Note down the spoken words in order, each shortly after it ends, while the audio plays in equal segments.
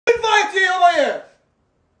over here.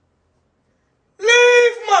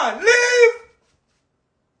 Leave, man. Leave.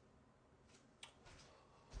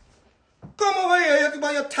 Come over here.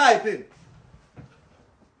 You're typing.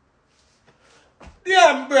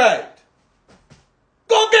 Damn bright.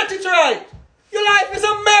 Go get it right. Your life is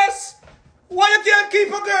a mess. Why you can't keep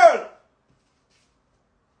a girl?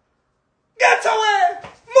 Get away.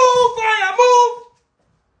 Move, fire. Move.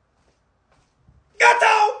 Get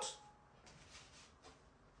out.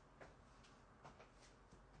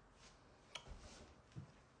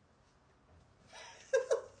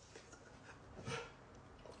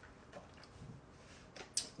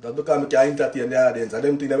 That's because I can't entertain the audience. I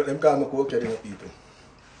don't think them can't make work with people.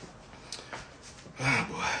 Ah,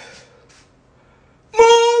 boy.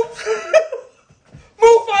 Move!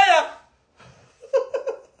 Move, fire!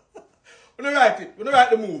 We're gonna write it. We're gonna write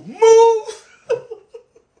the move. Move!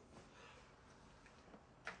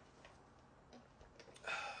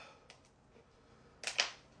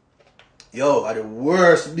 Yo, are the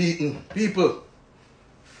worst beaten people.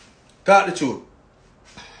 Talk the truth.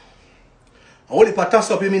 I only put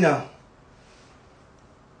toss up in me now.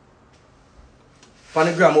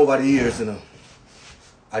 Panagram over the years, you know.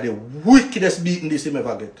 Are the wickedest beating this him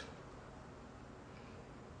ever get.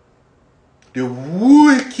 The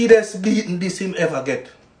wickedest beating this him ever get.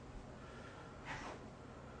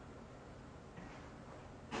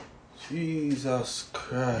 Jesus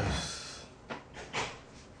Christ.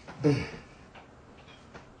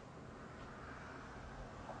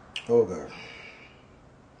 Oh God.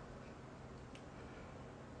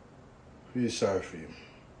 Really sorry for you.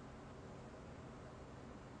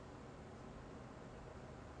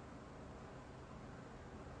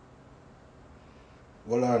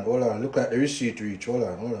 Hold on. Look at the receipt reach. Hold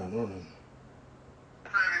on.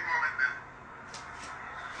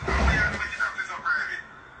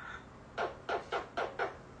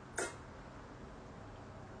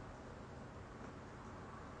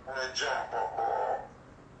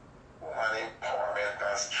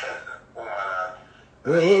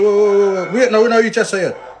 Wait, no, we're not reach us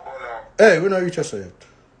yet. Hey, we're not reach us yet.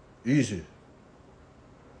 Easy.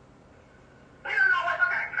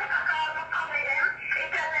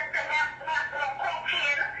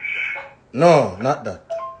 No, not that.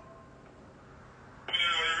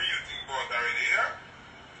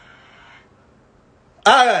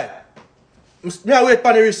 Alright. Me I wait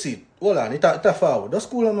for the receipt. Hold on, it a forward. That's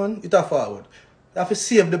cool, man. It a forward. You have to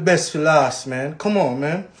save the best for last, man. Come on,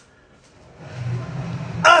 man.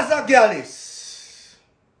 As a girl is.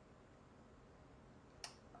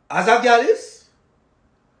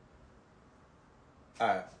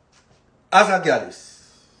 Alright. As a girl is.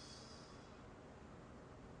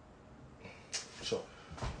 Sure.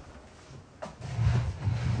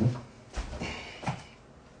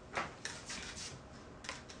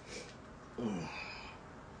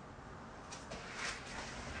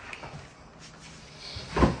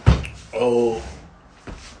 Oh.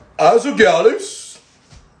 As a girl is.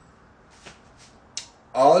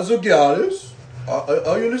 Are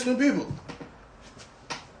you listening, people?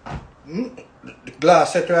 The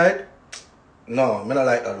glass set right? No, I don't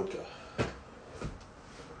like that look here.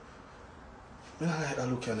 I don't like that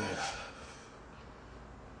look here neither.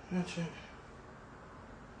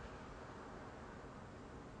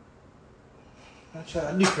 Let's try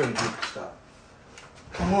a different look start.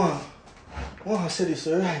 Come on. I want to say this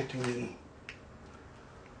right with you.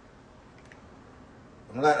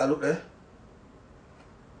 I don't like that look there.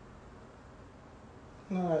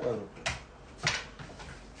 I don't like that look.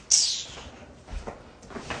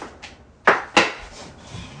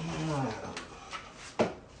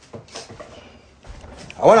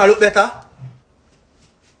 I want to look better.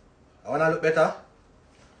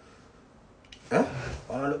 Huh?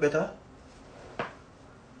 I want to look better.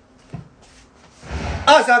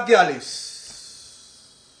 As a girl is,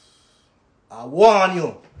 I warn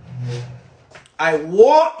you.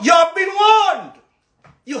 You have been warned.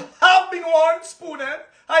 You have been warned, Spoonhead.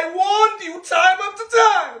 I warned you time after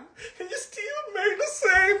time. And you still make the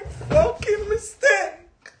same fucking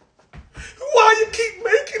mistake. Why you keep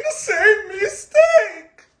making the same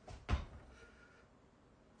mistake?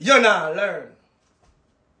 You not learn.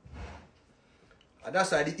 And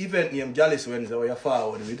that's why the event named Jealous Wednesday where you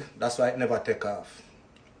forward with, that's why it never take off.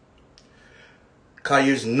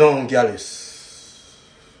 Because you're non-jealous.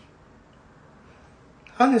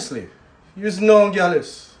 Honestly, you're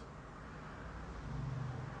non-jealous.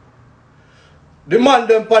 The man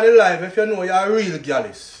them on the live, if you know you're real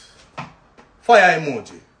jealous. Fire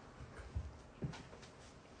emoji.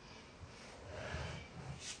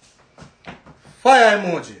 Fire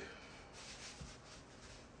emoji.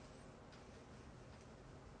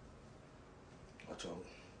 watch out.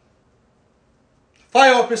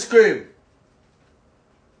 Fire up your screen.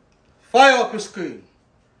 Fire up your screen.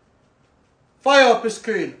 Fire up your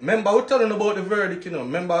screen. Remember, we're telling about the verdict, you know.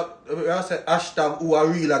 Remember, I said hashtag who are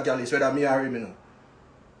real a gal is, whether me or him, you know.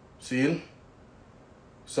 See?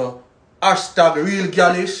 So, hashtag real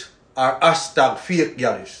gallish or hashtag fake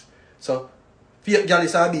gallish. So, fake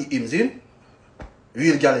gallish are be him, see?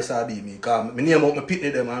 Real gallish are be me. Because I name out my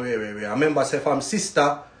pitney them and where. I remember say from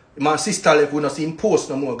sister, my sister left, we not see him post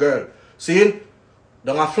no more, girl. See?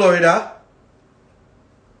 Down in Florida,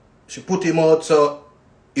 she put him out so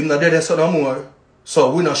him not dead so no more.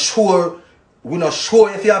 So we not sure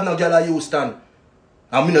if you have no girl at Houston.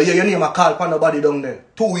 And me no hear your name a call for nobody down there.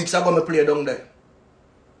 2 weeks ago me play down there.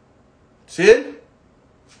 See?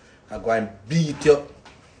 I go and beat you.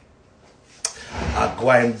 I go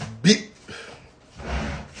and beat.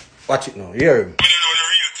 Watch it now, hear him. Me don't know the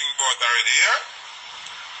real thing about already, yeah?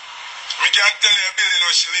 Me can tell you a building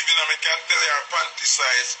where she living and me can tell you her panty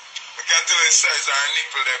size. Me can tell you the size of her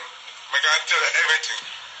nipple them. Me can tell you everything.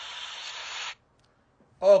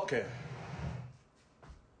 Okay.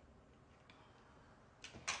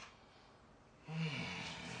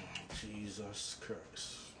 Jesus Christ.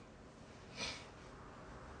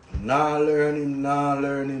 Nah learning,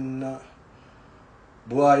 nah.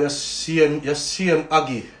 Boy, you see him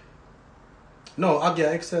Aggie. No, Aggie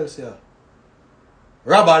Excelsior.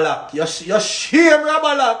 Rabalak. You shame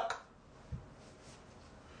Rabalak.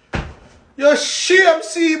 You shame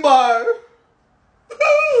Seabar.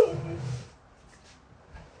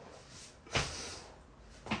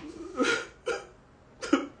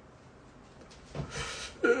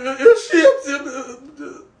 You shame him.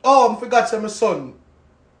 Oh, I forgot to say my son.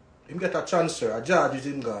 Him get a transfer. A judge is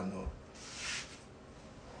him gone now.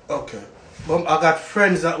 Okay. But I got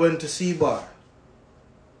friends that went to Seabar.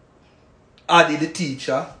 Addy the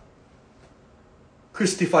teacher.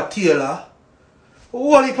 Christopher Taylor.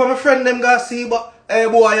 What if my friend them got Seabar? Hey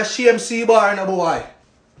boy, you shame Seabar now boy.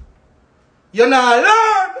 You not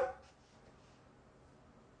learn.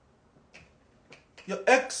 You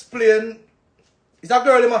explain. It's a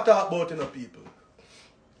girl him a talk about in the people.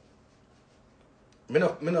 Me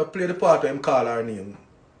no play the part where him call her name.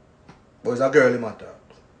 But it's a girl him a talk.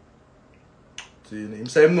 See, him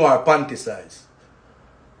say him know her panty size.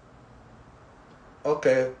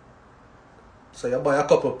 Okay. So you buy a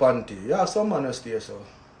couple panty. You have some man who stay so.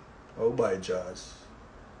 I'll buy jazz.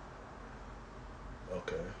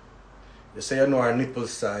 Okay. You say you know her nipple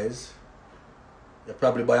size. You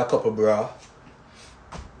probably buy a couple bra.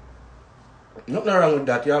 Nothing wrong with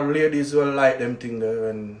that. You have ladies who like them things there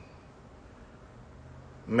and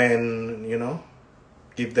men, you know,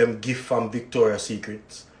 give them gift from Victoria's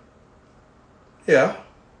Secrets. Yeah.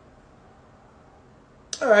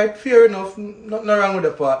 Alright, fair enough. Nothing wrong with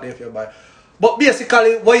the part there if you buy. But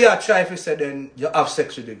basically, what you try if you say then you have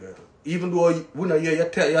sex with the girl. Even though we don't hear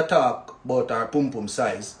you talk about her pum pum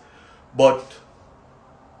size. But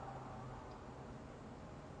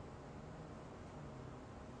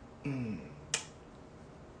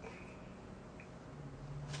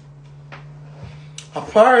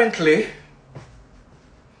apparently,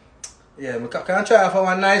 yeah, I can try for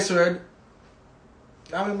one nice word.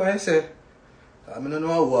 I mean, I say, I don't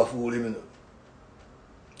know who a fool him.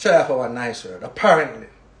 Try for one nice word. Apparently,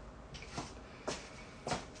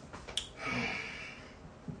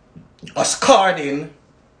 according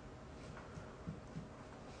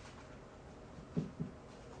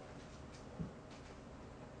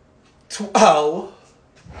to how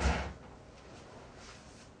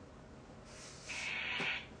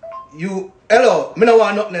you, hello, me no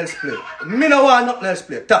want nothing else play. Me no want nothing else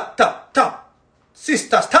play. Tap.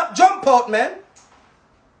 Sister, stop jump out, man.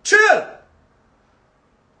 Chill.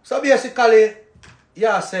 So basically,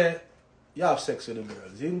 you say you have sex with the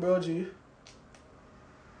girls. In bro G.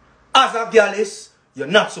 As a girl you're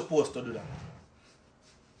not supposed to do that.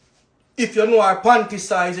 If you know her panty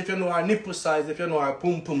size, if you know her nipple size, if you know her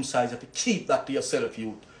pum pum size, you have to keep that to yourself,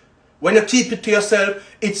 youth. When you keep it to yourself,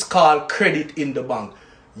 it's called credit in the bank.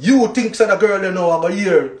 You think so the girl you know about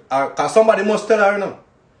hear, because somebody must tell her, you know.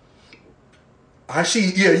 And she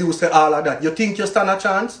hear you say all of that. You think you stand a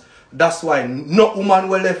chance? That's why no woman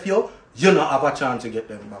will left you, you don't have a chance to get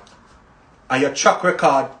them back. And your track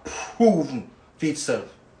record proven for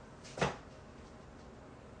itself.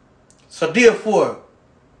 So therefore,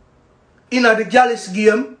 in the Gallus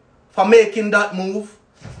game, for making that move,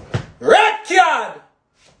 red card!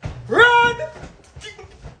 Red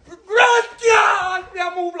card!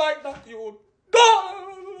 You move like that, you.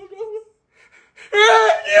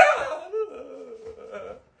 Red card!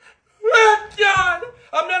 Red card!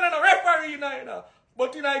 I'm not a referee now,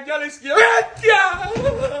 But in a girl is red card.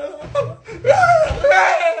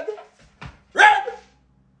 Red. Red.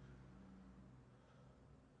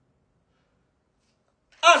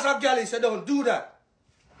 As a girl, you don't do that.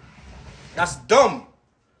 That's dumb.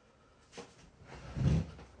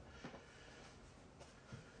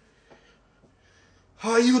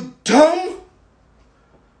 Are you dumb?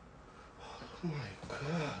 Oh my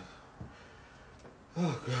God.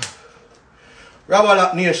 Oh God. Rabba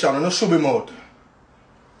that nation, and no should be mouth.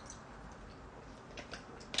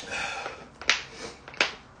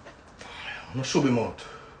 No should be mouth.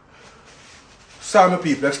 Sorry, my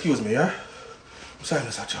people, excuse me, yeah? I'm sorry,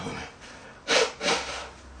 Mr. Trouble.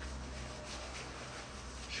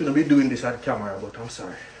 Shouldn't be doing this at camera, but I'm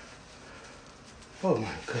sorry. Oh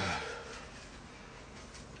my God.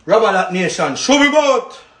 Rabba that nation, show me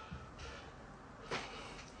both.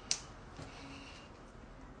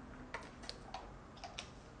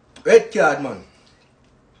 Red card, man.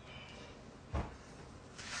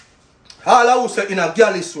 All I will say in a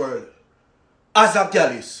gallus world, as a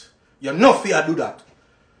gallus, you're not fair to do that.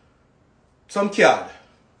 Some card.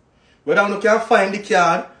 Whether you can find the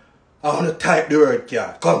card, I want to type the word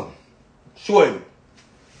card. Come. Show him.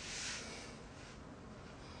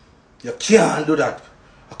 You can't do that.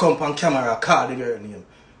 I come on camera, call the girl name.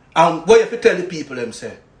 And what you have to tell the people them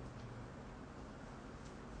say?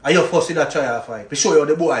 Are you first in that trial fight? To show you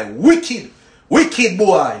the boy. Wicked. Wicked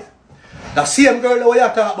boy. The same girl that we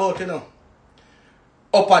are talking about, you know.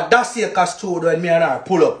 Up at that same studio when me and her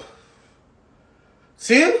pull up.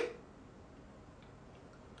 See?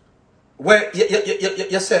 Where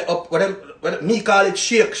you say up, when me call it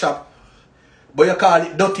shake shop, but you call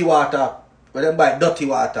it dirty water. When them buy dirty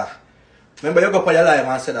water. Remember you go for your life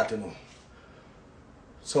and say that, you know.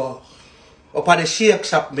 So, up at the shake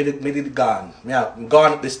shop, me did gone. I'm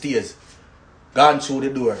gone up the stairs. Gone through the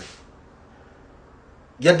door.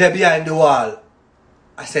 Get there behind the wall.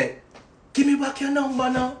 I say, give me back your number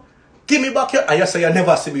now. Give me back your... And you say you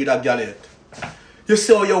never see me with that girl yet. You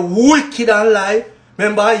say oh, you're wicked and lie.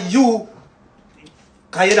 Remember you...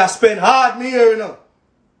 Can you just spend hard me here, you know.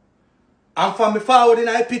 And from me forward in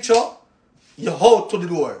that picture, you hold to the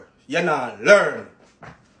door. You not learn.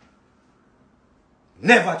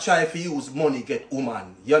 Never try to use money get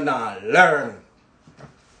woman. You not learn.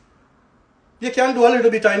 You can do a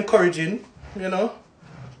little bit of encouraging, you know.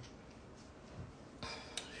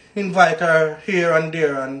 Invite her here and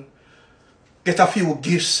there and get a few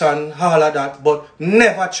gifts and all of that. But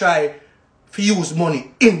never try to use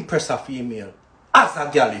money impress a female. As a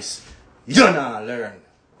gallus, you not learn.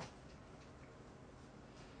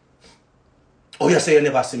 Oh, you say you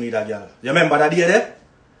never see me that girl. You remember that day there?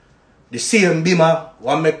 The same beamer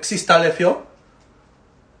one make sister left you.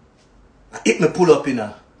 It me pull up in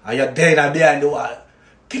her. And you're there behind the wall.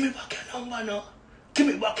 Give me back your number now. Give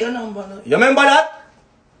me back your number now. You remember that?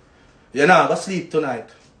 You know, go sleep tonight.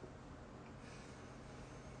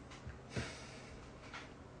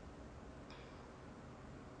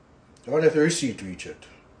 I wonder if the receipt reach it.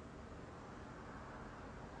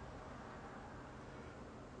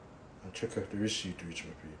 I'll check if the receipt reach my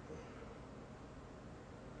people.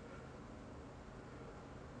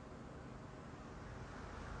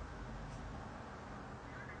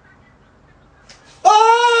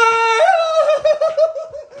 Oh!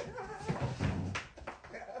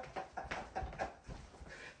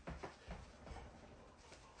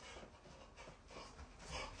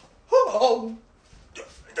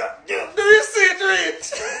 Do you see it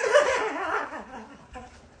reach?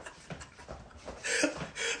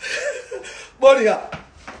 Buddy,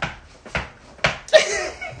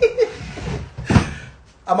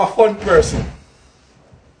 I'm a fun person.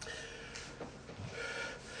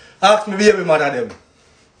 Ask me baby mother them.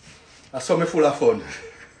 I saw me full of fun.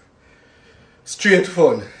 Straight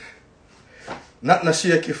fun. Not no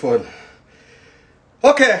shaky fun.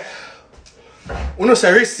 Okay. Uno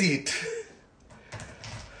say receipt.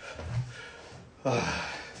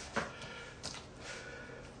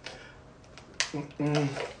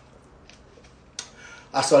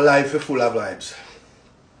 I saw life full of vibes.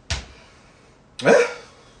 Eh?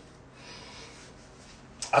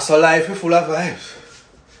 I saw life full of vibes.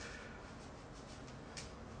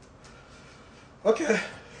 Okay.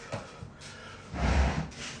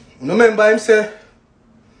 Remember him say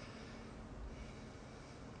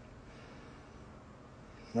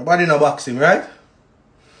nobody no boxing, right?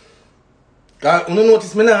 Cause you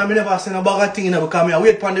notice me now, I never send a bag of thing because I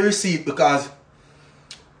wait for the receipt because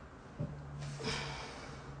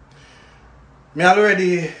me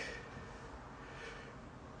already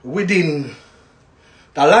within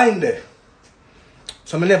the line there.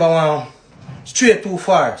 So I never want straight too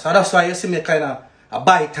far. So that's why you see me kind of I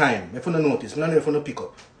buy time. If you don't notice, I don't know if you don't pick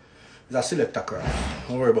up. It's a selector craft.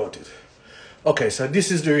 Don't worry about it. Okay, so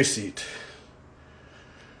this is the receipt.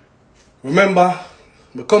 Remember,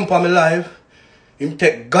 we come for me live. Him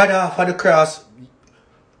take God off of the cross.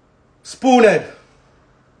 Spoonhead.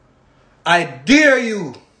 I dare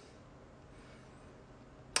you.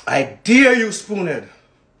 I dare you, Spoonhead.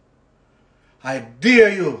 I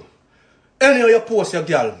dare you. Any of you post your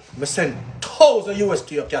girl, me send $1,000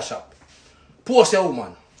 to your cash app. Post your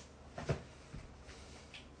woman.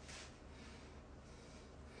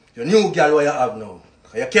 Your new girl what you have now.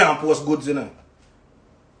 You can't post goods, you know.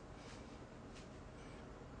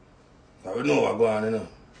 But we know what's going on, you know.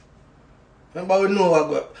 Remember, we know what's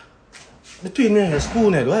going on. Between me and your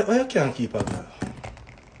Spoonhead, why you can't keep a girl?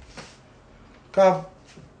 Because,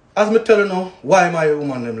 as me tell you now, why my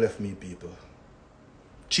woman them left me, people?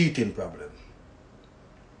 Cheating problem.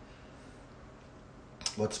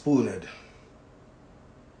 But Spoonhead.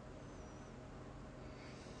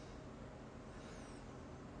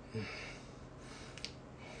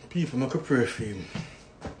 People, make a prayer for him.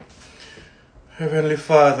 Heavenly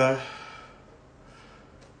Father,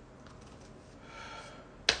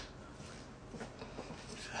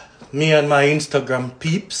 me and my Instagram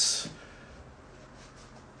peeps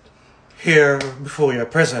here before your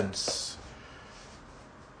presence.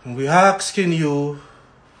 And we asking you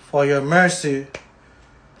for your mercy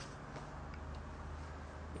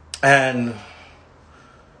and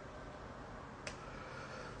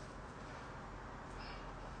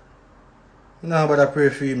now but I pray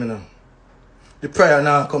for you now. The prayer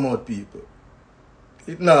now come out, people.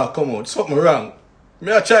 It now come out. Something wrong.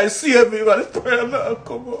 Me I try to save me, but the prayer now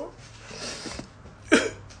come out.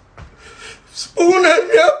 Spoonhead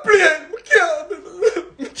me a play. Me can't.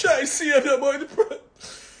 Me try to save you about the prayer.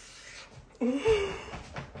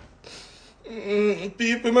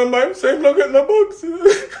 People, remember I'm saying not getting a box.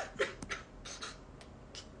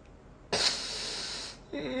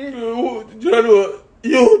 You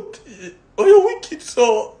oh, you're wicked,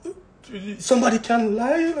 so somebody can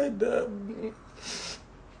lie like that.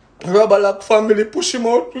 Rubber like family, push him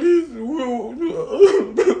out, please.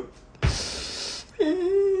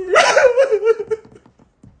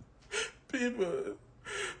 People,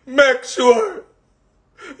 make sure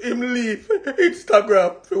him leave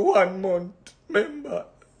Instagram for 1 month. Remember,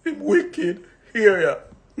 him wicked. Hear ya.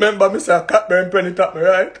 Remember, Mr. Catburn penny tap me,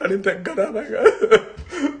 right? And him take God out my God.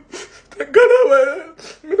 Take God out my God.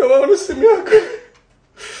 I don't want to see me again.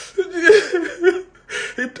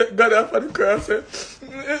 He take God out for the cross. Me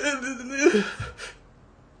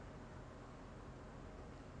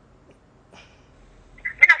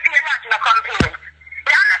not see you not in a campaign.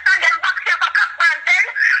 You understand them box here for Catburn then?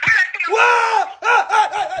 Whoa!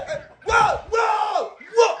 Whoa! Whoa!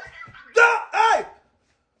 Whoa! Hey!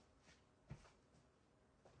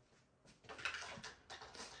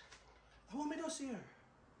 I want me to see her.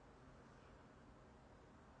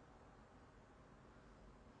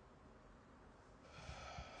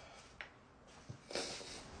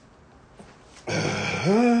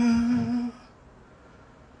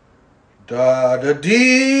 Da da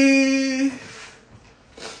dee,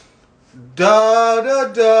 da da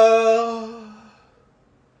da,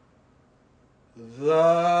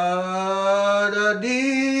 da da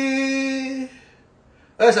dee.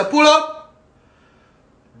 Hey, so pull up.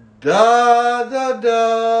 Da da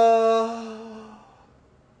da.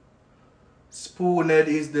 Spoonhead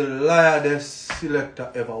is the liarest selector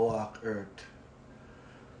ever walk earth.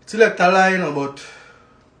 Selector lie, you know, but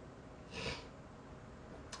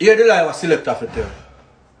here the lie was selector for tell.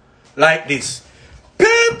 Like this.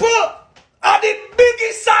 People are the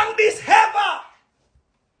biggest song this ever.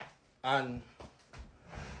 And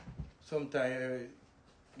sometimes,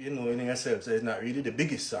 you know, in yourself, so it's not really the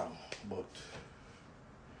biggest song, but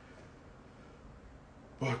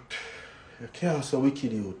you can't so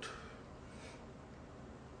wicked, youth.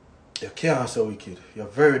 You can't so wicked. You're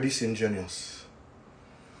very disingenuous.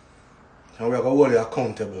 And we are going to hold you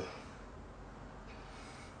accountable.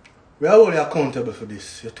 We are holding you accountable for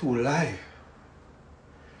this. You're too lie.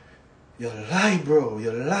 You lie, bro.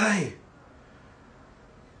 You lie.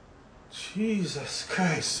 Jesus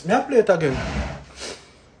Christ. May I play it again?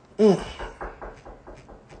 You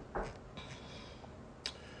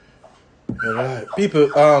lie. People,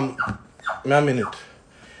 me a minute.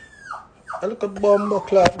 I look at Bumbo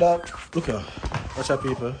clap that. Look here. Watch out,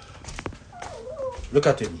 people. Look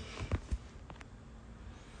at him.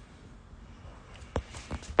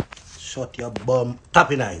 Shut your bum.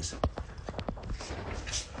 Tapping eyes.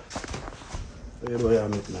 Where do I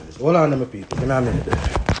make nice? Hold on, my people. Give me a minute there.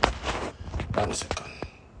 1 second.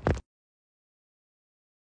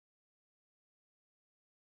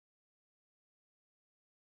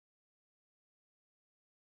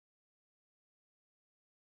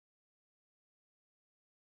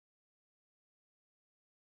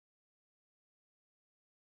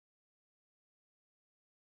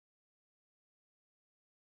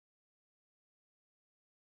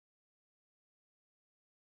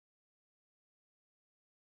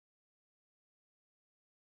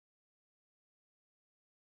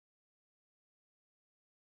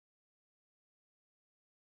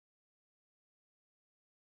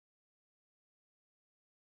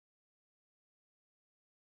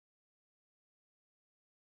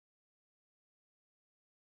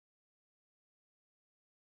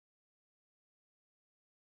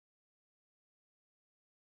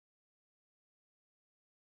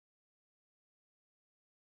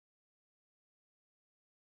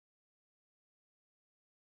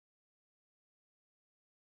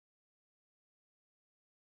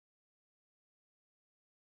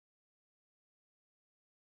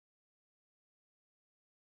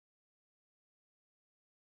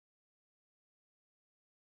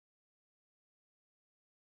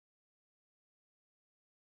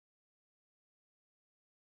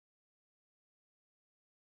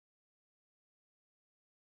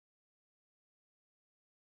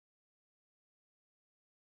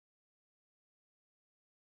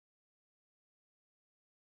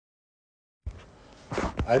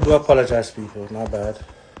 I do apologize, people. My bad.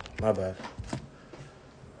 My bad.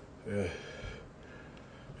 Yeah.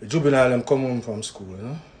 The juvenile them come home from school, you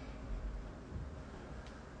know?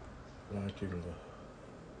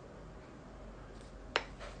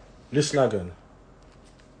 Listen again.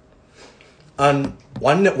 And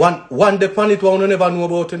one day on it, one never know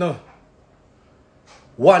about, you know.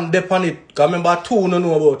 One day on it, because remember two no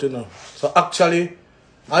know about, you know. So actually,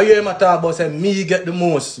 I hear my talk about say me get the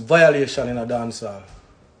most violation in a dance hall.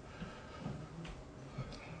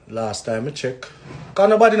 Last time I check. Because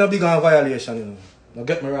nobody no big on violation, you know. Don't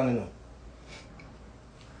get me wrong, you know.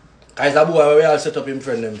 Because the boy we all set up him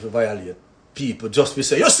friend them to violate people just to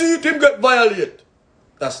say, you see it, him get violate.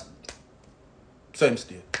 That's same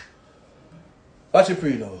state. Watch it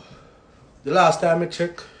pre now. The last time I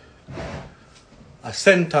check, a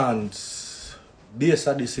sentence based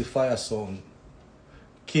on this fire zone,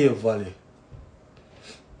 Cave Valley.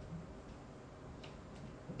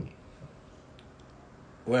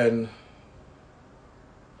 When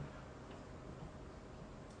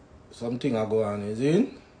something I go on is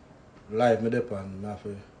in, life me depend, I have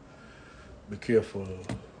to be careful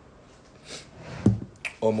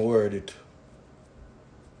how I word it.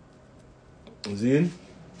 Is in?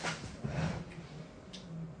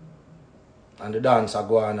 And the dance I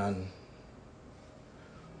go on and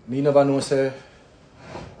me never know say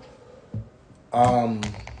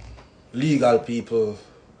legal people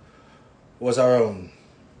was around.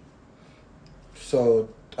 So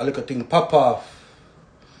a little thing pop off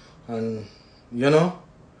and you know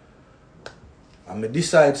and me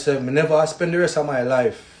decide say me never spend the rest of my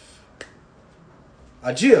life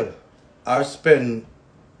at jail or spend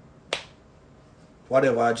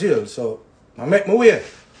whatever at jail. So I make my way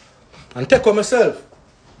and take on myself.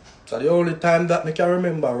 So the only time that I can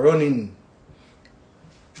remember running.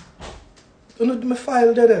 You know my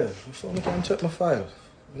file there. So I can check my file.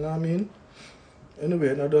 You know what I mean?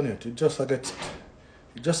 Anyway, I done it. It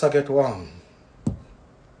just I get warm.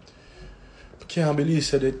 I can't believe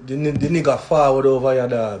say the nigga forward over your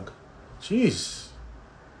dog. Jeez.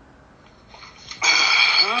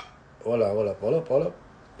 Hold up.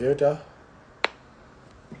 Here it is.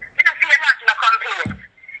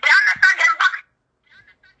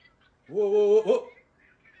 Whoa.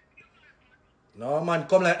 No man,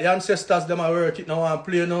 come like the ancestors them are work it now and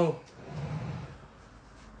play now.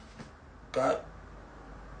 God.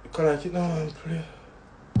 You come like it now and play.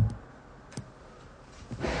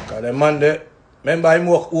 Cause the man there, remember him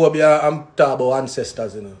walk over here and talk about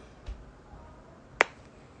ancestors, you know.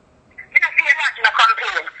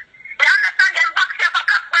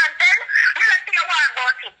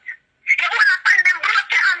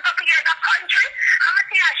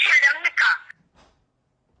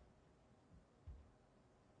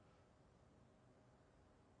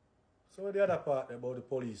 So the other part about the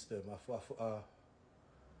police them,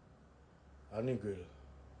 a nigga.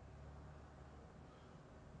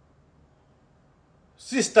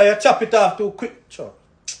 Sister, you chop it off too quick. Chop.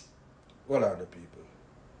 What are the people?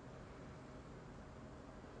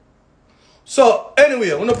 So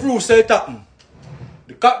anyway, when the proof say it happen,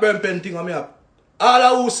 the Cockburn pen thing on me up. All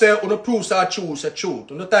I who say when the proofs are true, say truth.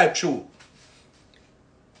 When the type true.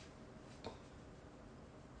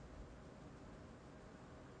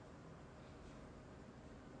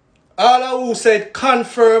 All of who said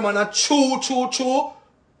confirm and a true.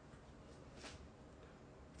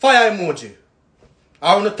 Fire emoji.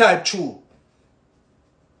 I want to type true.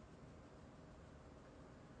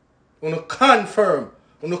 I want to confirm.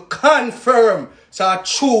 So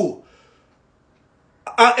true.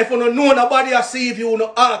 And if you don't know nobody, I see if you want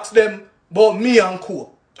to ask them about me and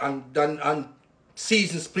Coke. And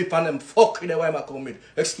season split on them. Fuck the way I come with.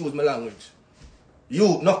 Excuse my language.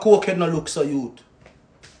 Youth, no cokehead no look so youth.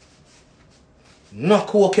 No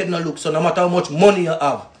cokehead no look so no matter how much money you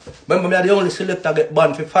have. Remember me are the only selector get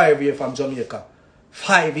banned for 5 years from Jamaica.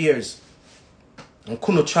 5 years. And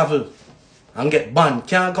couldn't travel and get banned.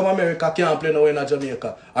 Can't come America, can't play nowhere in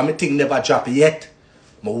Jamaica. And my thing never drop yet.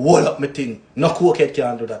 I hold up my thing. No cokehead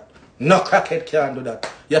can't do that. No crackhead can't do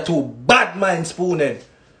that. You're too bad mind spoonhead.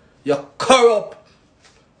 You're corrupt.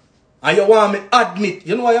 And you want me admit.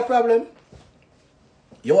 You know what your problem?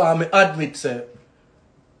 You want me admit, say,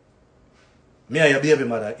 me and your baby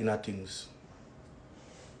mother in a things.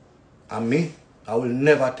 And me, I will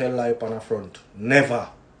never tell lie on a front. Never.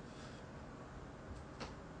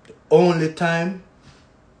 The only time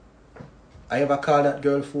I ever call that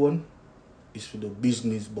girl phone is for the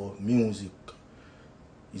business about music.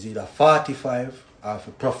 It's either 45 or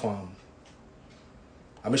for perform.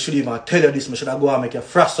 And I should even tell you this, I should go and make you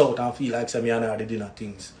fresh out and feel like me and her the dinner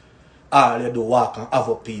things. All you do walk and have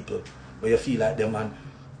up people, but you feel like them and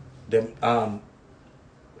them are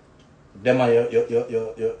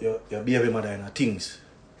your baby mother and things.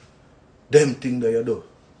 Them things that you do.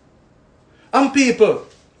 And people,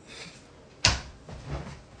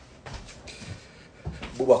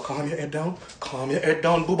 Booba, calm your head down. Calm your head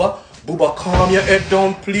down, Booba. Booba, calm your head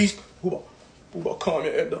down, please. Booba, calm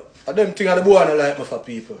your head down. And them things are the boy I don't like me for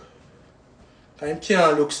people. Because him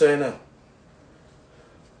can't look so, you know.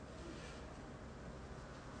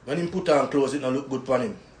 When him put on clothes, it don't look good for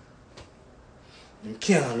him. Him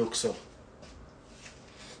can't look so.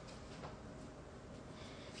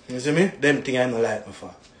 You see me? Them things I don't like me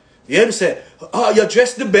for. You hear me say, oh, you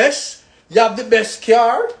dress the best, you have the best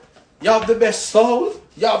car, you have the best soul,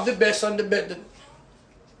 you have the best on the bed.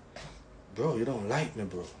 Bro, you don't like me,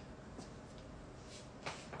 bro.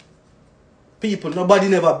 People, nobody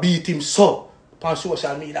never beat him so on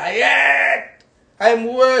social media. Yeah! I'm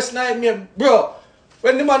worse nightmare. Bro,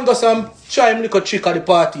 when the man goes and try him little trick at the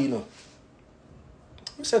party, you know.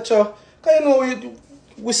 I said, because you know,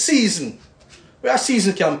 we season. We are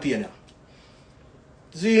season campaign now.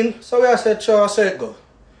 Zine, so I said, I said, go.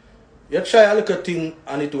 You try a little thing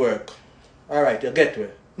and it work. Alright, you get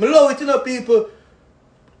where. I love it, you know, people.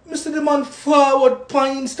 Mr. The man forward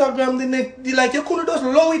on Instagram, the like, you couldn't just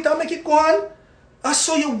love it and make it go on. I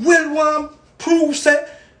saw you well want prove, say.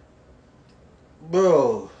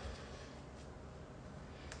 Bro.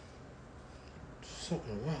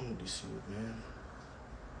 Something wrong with this youth, man.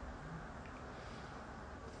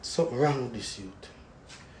 Something wrong with this youth.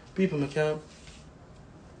 People, me can't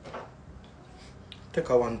take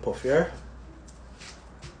a one puff here.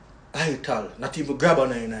 Ital. Not even grab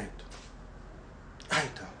on a night.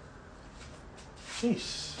 Ital.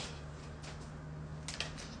 Jeez.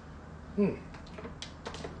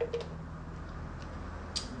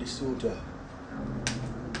 This soldier.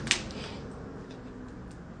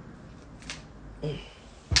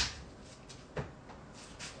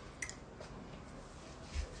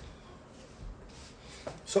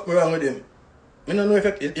 Something wrong with him. I don't know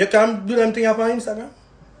if you can do them things up on Instagram.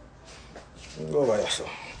 Go over here, so.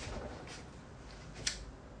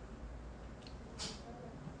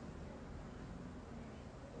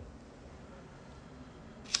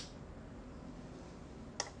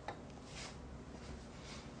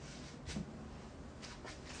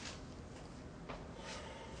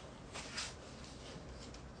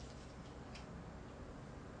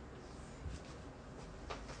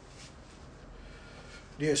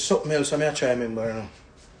 There's something else I may try to remember now.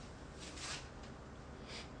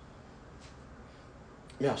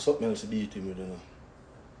 I have something else to beat him with, you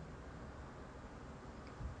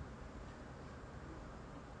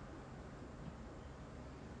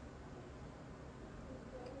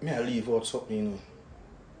know. I leave out something, you know.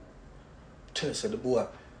 Tell us the boy.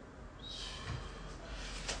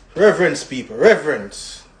 Reverence, people.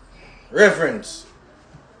 Reverence. Reverence.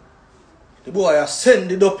 The boy has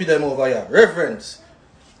send the dopey them over here. Reverence.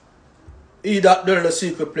 He that dwell the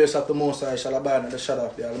secret place of the Most High shall abide in the shadow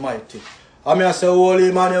of the Almighty. I mean, I say, Holy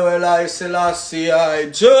Emmanuel, I Selassie, I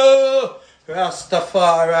Joe,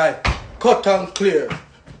 Rastafari. Cut and clear.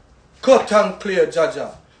 Cut and clear,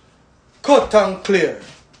 Jaja. Cut and clear.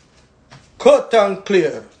 Cut and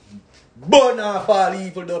clear. Burn off all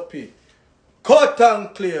evil dopey. Cut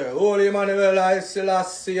and clear. Holy Emmanuel, I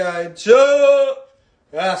Selassie, I Joe,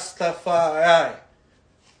 Rastafari.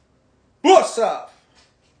 What's up?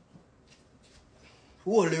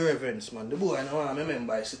 Holy reverence, man. The boy, I know I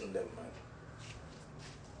remember I sitting them, man.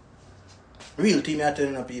 Real team, I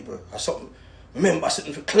telling you people. I something. Remember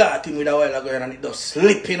sitting for clotting with a while ago and it just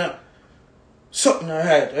slipping up. Something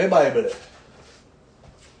alright, the Bible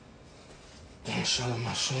there.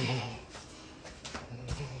 Shalom, shalom.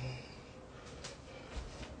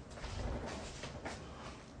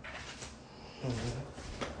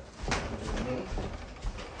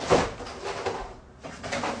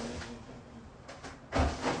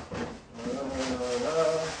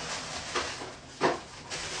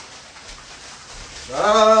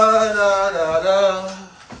 Da da da da.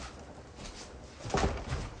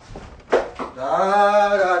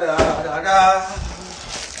 Da da da da da.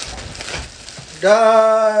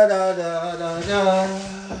 Da da da da da.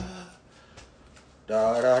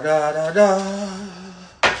 Da da da da da.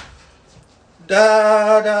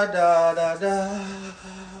 Da da da da da.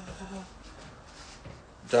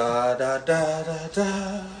 Da da da da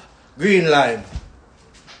da. Green line.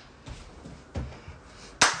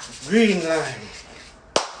 Green line.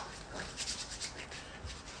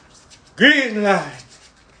 Green line.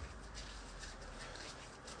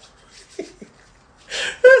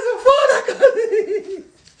 There's a father coming.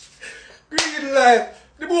 Green line.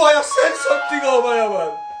 The boy has said something over here,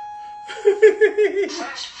 man.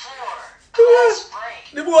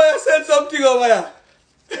 The boy has said something over here.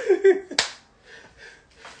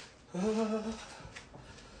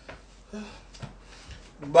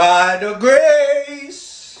 By the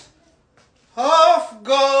grace of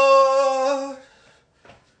God,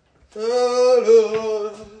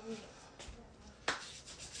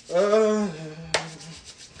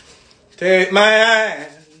 take my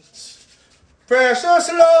hands, precious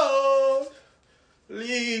Lord,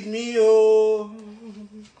 lead me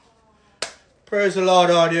on. Praise the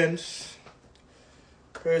Lord, audience.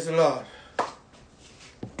 Praise the Lord.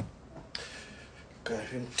 God,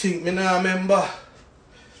 him think me now remember.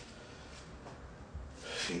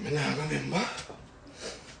 Think me now remember.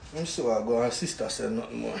 I'm sure I go and sister said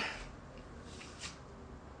nothing more.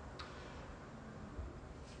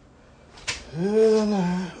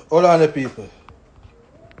 Hold on the people.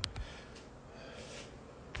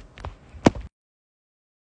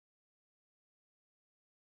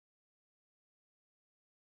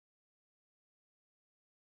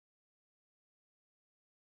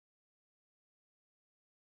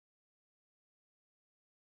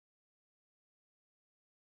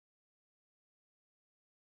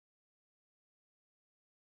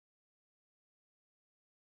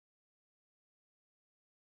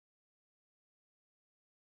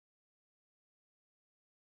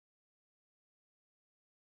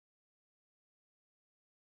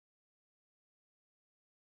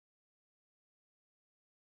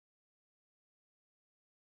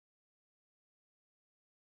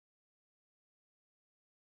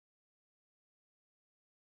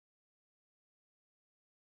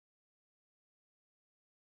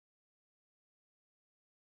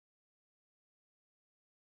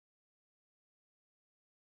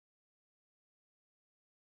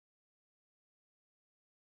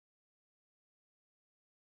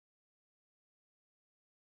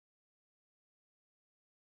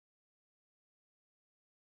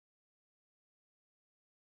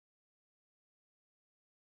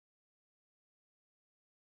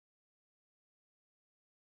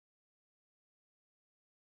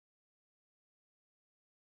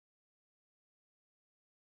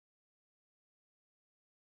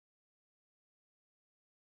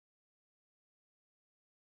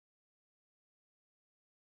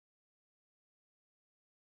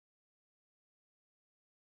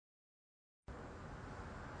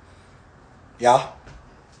 Yeah.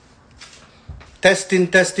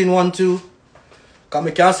 Testing, 1, 2. Cause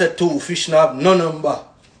me can't say 2 fish now have no number.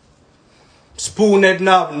 Spoon head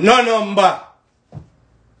now have no number.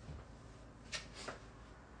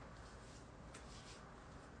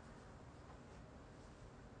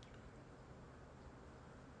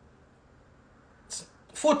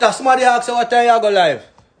 Foota, somebody ask you what time you go live.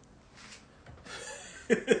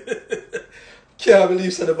 Can't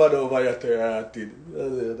believe somebody over here to your thing.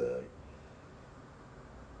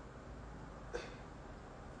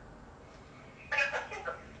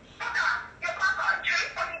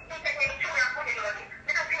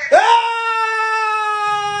 Ah,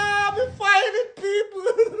 I'm finding people.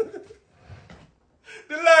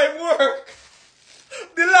 The line work.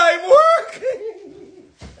 The line work.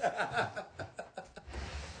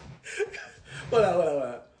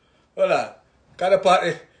 Hold on. Kind of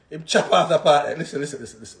party. Him chop off the party. Listen.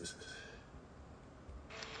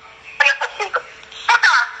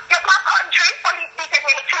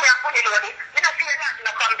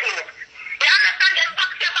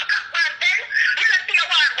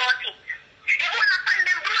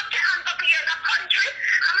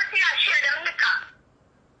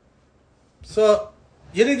 So,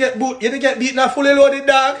 you didn't get beaten a fully loaded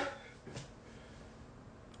dog?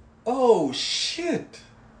 Oh, shit.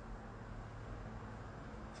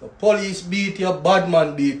 So, police beat you, bad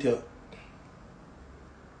man beat you.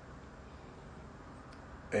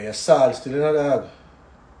 Hey, you're salt still in a dog.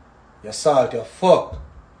 You're salt, you're fuck.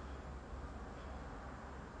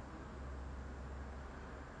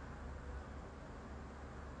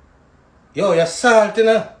 Yo, you're salt, you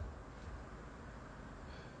know?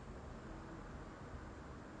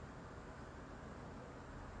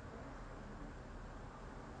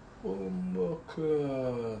 Oh my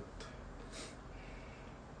God.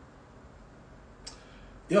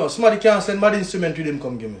 Yo, somebody can't send mad instrument with him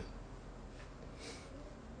come give me.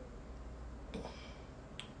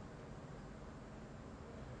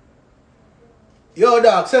 Yo,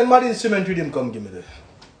 dog, send mad instrument with him come give me there.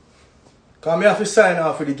 Cause me have to sign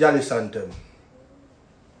off with the Galley Anthem.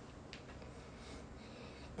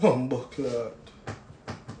 Bumbleclad.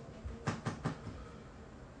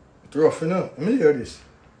 It's rough, you know? Let me hear this.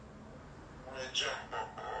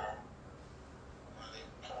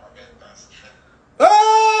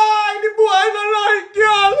 Ah, the boy don't like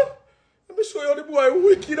girl. Let me show boy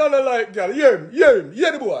wicked and I like girl. Hear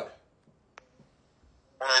the boy.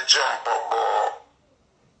 When I jump up,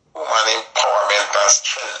 woman empowerment and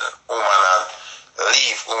strength, woman and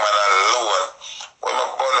leave woman alone. When I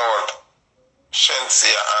burn out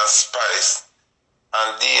Shensia and Spice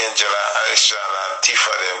and D'Angelo and Aisha and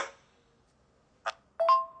Tifa them.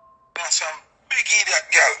 Some big idiot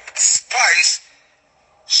girl, Spice,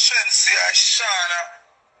 Shensia, Shana,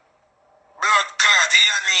 Blood Clot,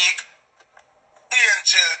 Yannick,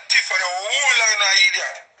 Angel, Tifa, the whole line of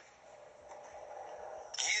idiot.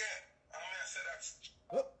 Yeah, I'm gonna say that's...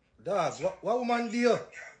 Oh, dog, what woman do?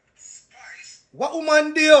 What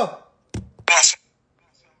woman do?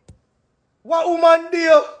 What woman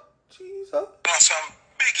do? Jesus. Some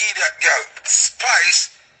big idiot girl,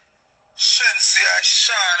 Spice, Shensia,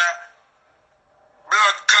 Shana,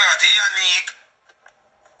 Blood Clot, Yannick,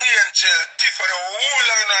 Angel, Tifa, the whole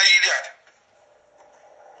line of idiot.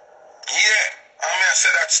 Yeah, I'm gonna say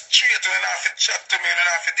that straight when I have to chat to me and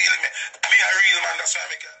I have to deal with me. Me a real man, that's why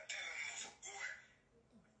I can tell you to go away.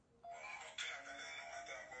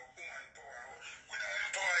 We don't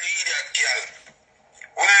empower idiot girl.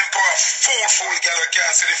 We don't empower fool girl who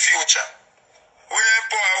can't see the future. We don't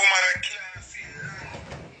empower a woman who can't see long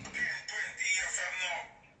 10, 20 years from now.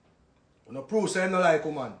 You no prove say you no like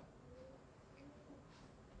woman.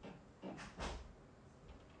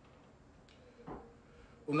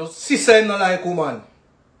 You no see say you no like woman.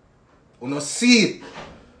 You no see it.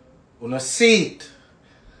 You no see it.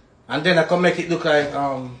 And then I can make it look like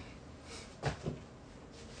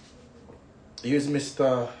here's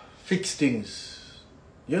Mr. Fix Things.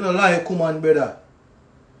 You don't like woman, brother.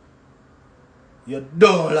 You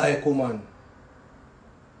don't like woman.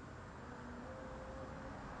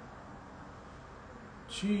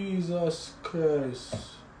 Jesus Christ.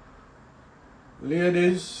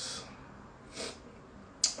 Ladies.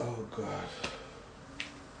 Oh God.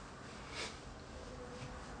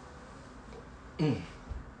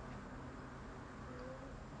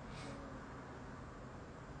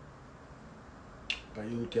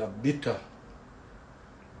 You are bitter.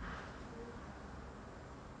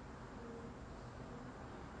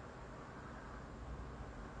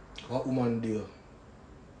 What woman do?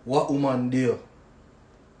 What woman do?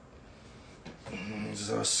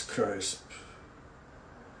 Jesus Christ.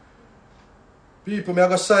 People, I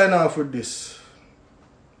gotta sign off with this.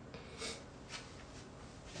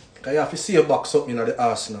 Because you have to see a box up in the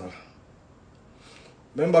Arsenal.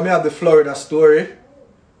 Remember me have the Florida story?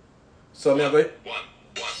 So me have go.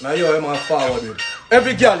 Now you are forward with.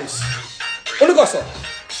 Every girl is. Oh, look us up.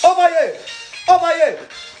 Over here. Over here.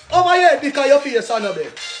 Over here because your face on the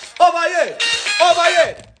bed. Over here. Over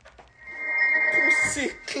here. Pussy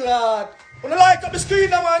clad. You don't like up the screen,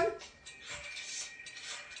 man?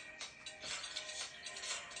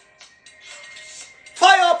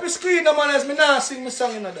 Fire up the screen, man, as me now sing my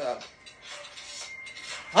song in the dog.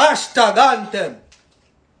 Hashtag anthem.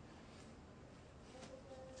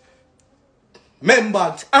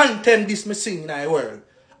 Members, anthem this me sing in the world.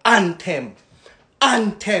 Anthem.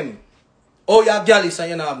 Anthem. Oh, you're gallus and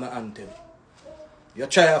you don't have no anthem. You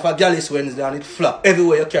try have a gallus Wednesday and it flop.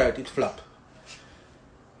 Everywhere you carry it flop.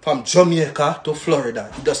 From Jamaica to Florida,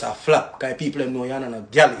 it does a flop. Because people know you're not a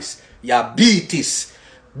gallus. You're beatis.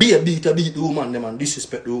 Be a beat the woman them and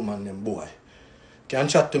disrespect the woman them, boy. Can you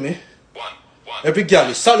chat to me? Every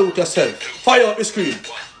gallus, salute yourself. Fire up the screen.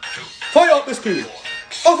 Fire up the screen.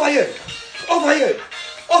 Over here. Over here.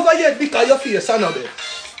 Over here because your face on a bed.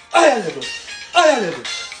 Higher level. Higher level.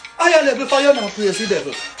 Higher level for you now praise the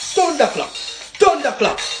devil. Thunderclap.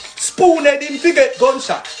 Thunderclap. Spoonhead him to get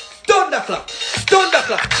gunshot. Thunderclap.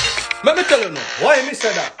 Thunderclap. Let me tell you now. Why me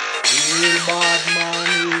say that? Real bad man,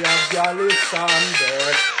 we have gallus and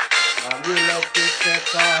dirt. And we love to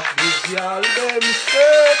take off the gal them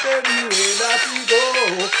skirt anyway that we go.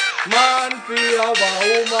 Man feel have a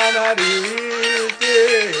woman a the real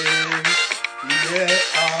thing. Yeah,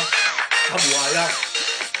 a boy,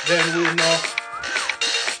 then we know.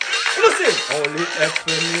 Listen, only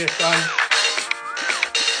explanation.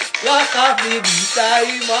 Lock off the beat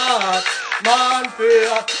time, man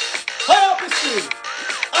feel. High up the screen.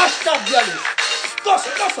 Hashtag gallus.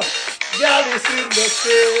 Gossip. Gallus in the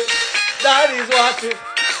street. That is what it.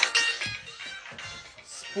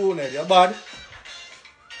 Spoonhead, you bad?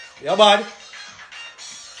 You bad?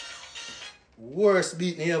 Worst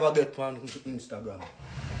beating you ever get on Instagram.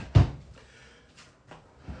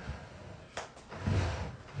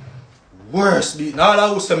 Worst beating. All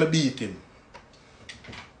I would say me beat him.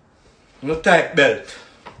 No tight belt.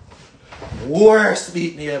 Worst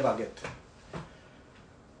beating you ever get.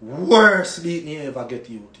 Worst beating you ever get,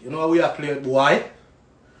 youth. You know how we are playing, boy?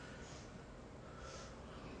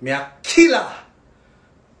 Me a killer.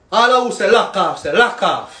 All of who say lock off, say lock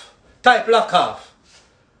off. Type lock off.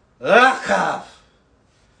 Lock off.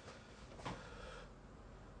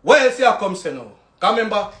 Where else you come say now? Cause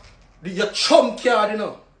remember, your chum card, you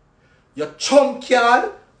know. Your chum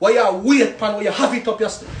card, where you wait pan, where you have it up your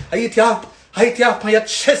I hit you up on your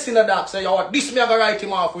chest in the dark. Say, yo, what this me I go write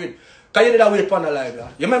him off with. Cause you did a wait pan the live, yeah.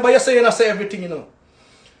 You remember you say you not say everything, you know.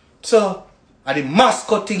 So, at the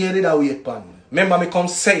mascot thing you did a wait pan. Remember me come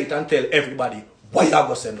say it and tell everybody what you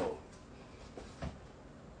go say now.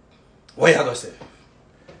 What you go say?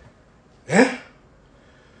 Eh?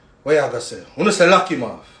 What you go say? You say lock him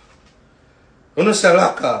off. You say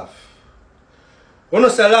lock off. You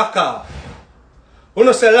say lock off.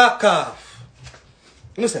 You say lock off.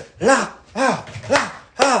 You say lock off, lock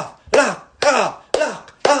off, lock off,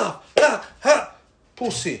 lock off, lock off.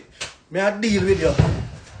 Pussy, me I deal with you.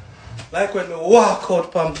 Like when me walk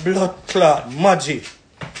out from blood clot magic.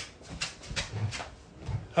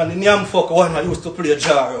 And the yam fuck one I used to play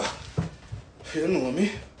jar. You know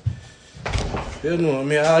me? You know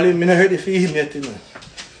me, all in me not ready for him yet, you know.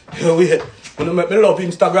 You wait, when you make me love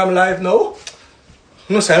Instagram live now,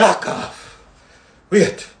 you say lock off.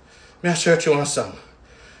 Wait, me I search you one song.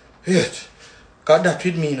 Wait, cause that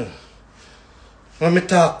with me now. When me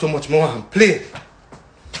talk too much, I want to play.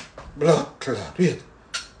 Blood clot, wait.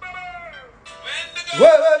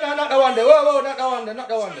 Wait, no, not the one there. Whoa, not the one there, not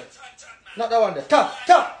the one there. Not the one there. Tap,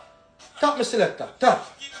 tap. Tap me selector. Tap.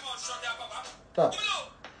 Tap.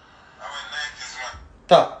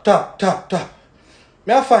 Tap, tap, tap, tap.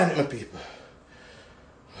 May I find it, my people?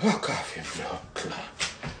 Look off your blood clot.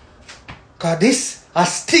 Cause this, I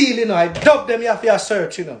steal, you know. I dub them, you have to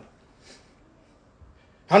search, you know.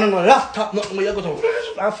 I don't know, laptop, nothing, but you go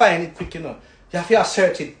to and find it quick, you know. You have to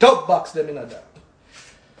search it, dub box them, you know, that.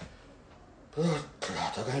 Blood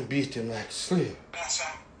clot, I'm going to beat him like slave.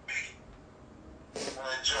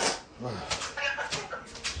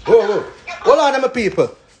 Whoa. Hold on, my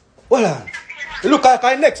people. Hold on. You look like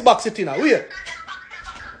our next box sitting now. Wait.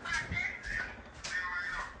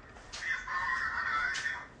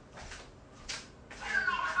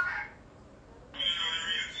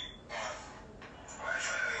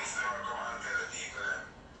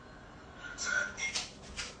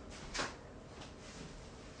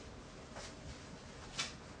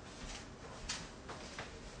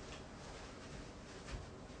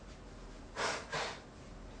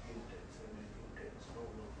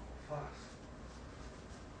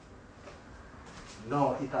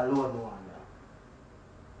 No, it alone no one.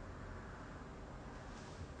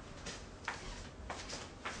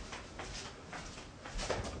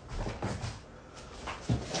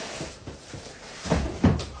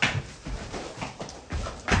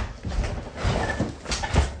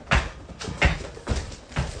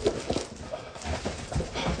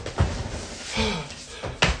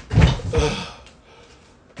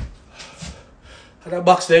 The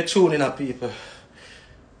box they tuning up people.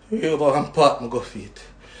 You about and part my go feet.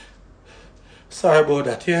 Sorry about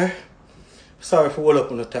that, yeah? Sorry for all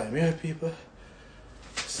up on the time, yeah, people?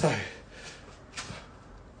 Sorry.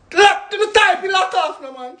 Lock to the type, you lock off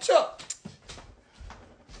now, man. Chop.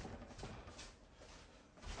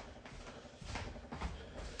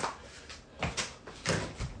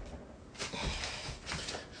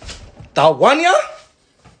 That one, yeah?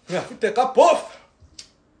 You have to take a puff.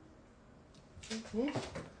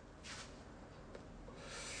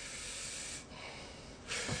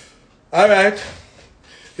 Alright.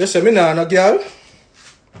 You say me nah no girl.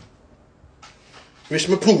 Wish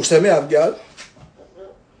me prove say me have girl.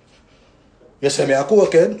 You say me a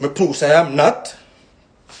cokehead. Me prove say I am not.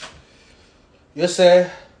 You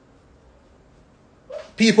say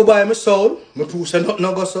people buy me soul. Me prove say nothing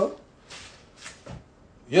no go so.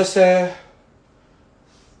 You say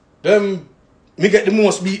them me get the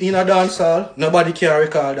most beat in a dance hall. Nobody can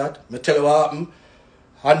recall that. Me tell you what happened.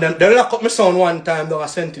 And then they lock up my son one time down at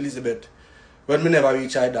St. Elizabeth when me never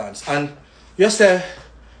reach I dance. And you say,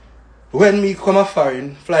 when me come a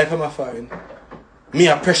foreign, fly from a foreign, me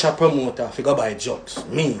a pressure promoter if you go buy drugs.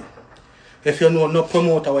 Me. If you know no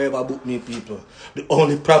promoter will ever book me people. The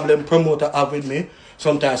only problem promoter have with me,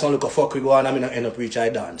 sometimes I look a fuck we go on and I end up reach I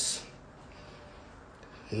dance.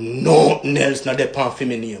 Nothing else not depend for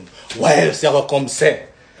me name. Why else you go come say?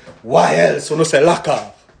 Why else? You no say lock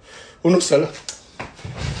off. You no say lock.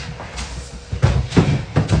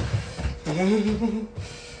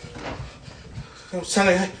 Son,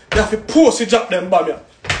 you have to pussy drop them bomb ya.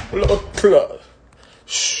 Blood clot.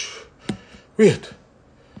 Shh. Wait.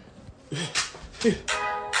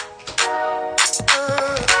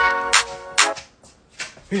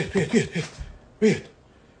 Wait.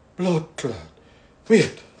 Blood clot.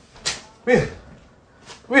 Wait. Wait.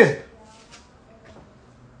 Wait.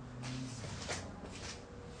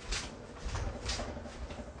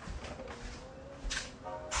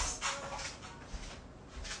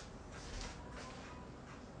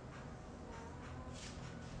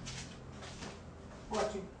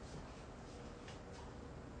 Watch it.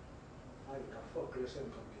 I can fuck listen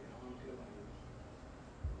come here. I don't care about you.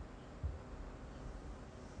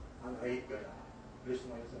 And I hate better. Listen to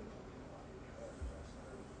myself.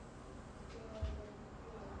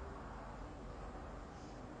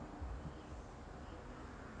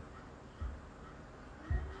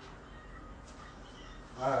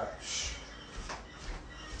 Alright.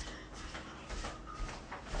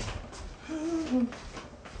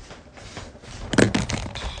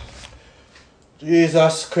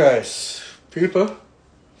 Jesus Christ. People.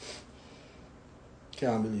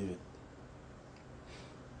 Can't believe it.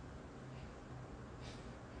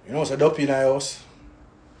 You know, it's a dopey in our house.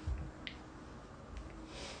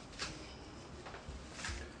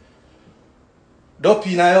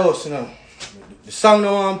 Dopey in our house, you know. The song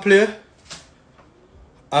no one play.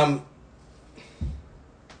 My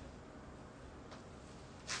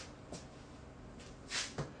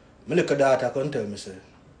little daughter can tell me, say,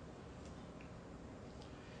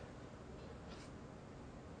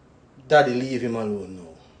 Daddy, leave him alone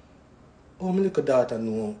now. Oh, my little daughter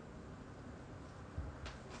know.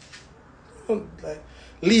 Like,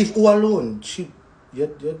 leave who alone?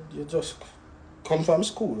 You just come from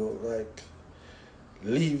school, like,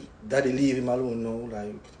 Daddy, leave him alone now.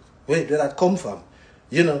 Like, where did that come from?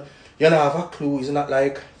 You know, you don't have a clue. It's not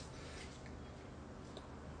like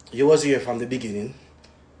you was here from the beginning,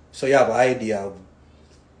 so you have an idea of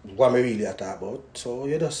what me really talk about. So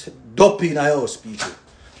you just dope in a house, people.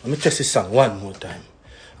 Let me test this song one more time.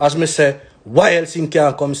 As me say, why else him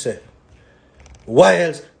can't come say? Why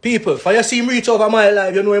else? People, for you see him reach over my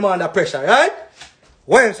life, you know him under pressure, right?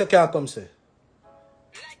 Why else you can't come say?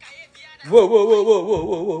 Whoa, whoa, whoa, whoa, whoa,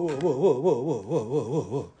 whoa, whoa, whoa, whoa, whoa, whoa, whoa, whoa, whoa,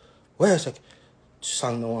 whoa. Why else you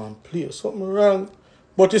song no one play? Something wrong.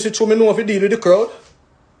 But you see, true, me know if you deal with the crowd.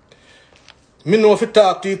 Me know if you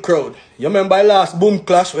talk to the crowd. You remember the last boom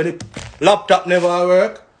clash when the laptop never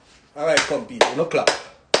work? Alright, come people, no clap.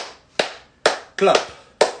 Clap.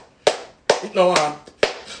 It no one.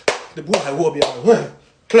 The boy will be on.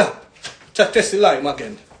 Clap. Just test the line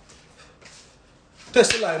again.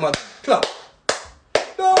 Test the line again. Clap.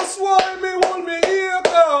 That's why me hold me here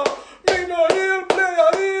now. Me no real player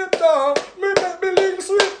later. Me make me links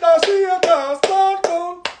with the theater. Start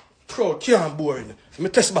come. Crowd can't boring. Me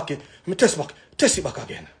test back it. Me test back. Test it back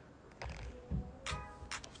again.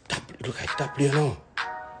 Look at that play now.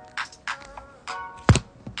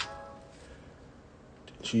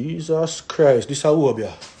 Jesus Christ, this is a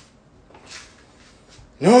wobia.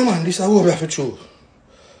 No man, this is a wobia for true.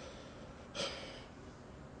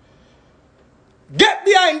 Get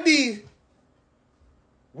behind thee!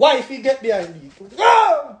 Wifey, get behind thee.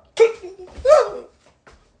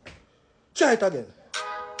 Try it again.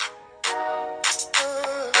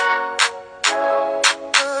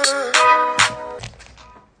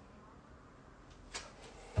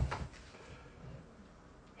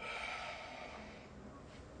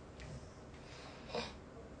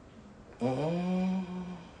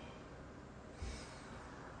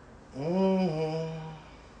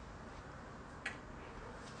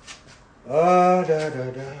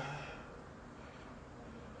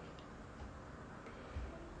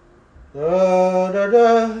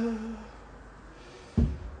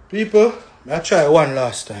 People, I'll try one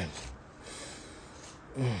last time.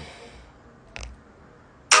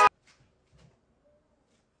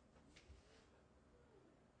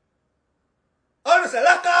 Honestly,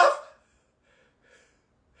 lock off.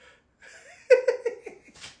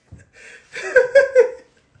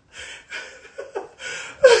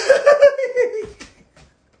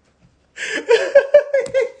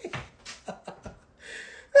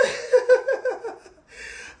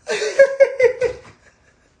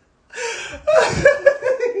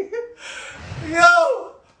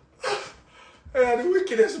 Yo! The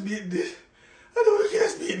wickedness beat this. And the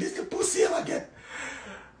wickedness beat this. The pussy him again.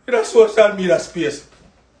 In a social media space.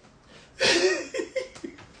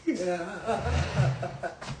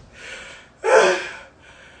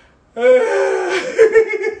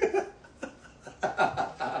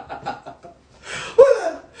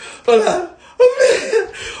 Hold on.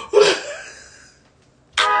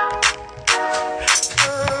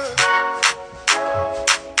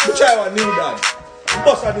 We try one new dance.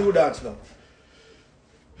 Bust a new dance now.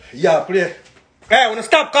 Yeah, play. Hey, wanna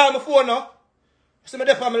stop calling my phone now? See me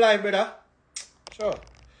there on my live, brother. Sure.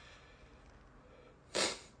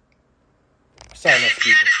 Sign up,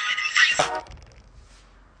 people.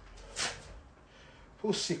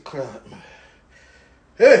 Pussy clot, man.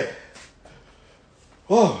 Hey!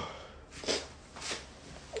 Oh!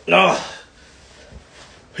 No!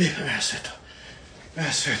 That's it.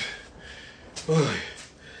 That's it. Oh.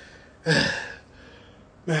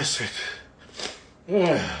 That's it.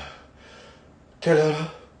 Tell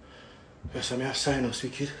her. Yes, I have sinus,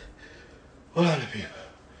 wicked. All the people.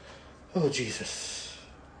 Oh, Jesus.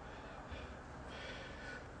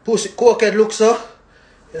 Pussy cokehead looks so.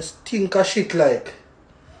 Just think of shit like.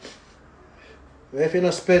 If you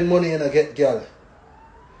don't spend money, you don't get girl.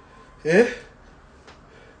 Eh?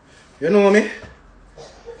 You know me?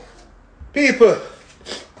 People,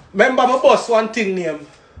 remember my boss one thing named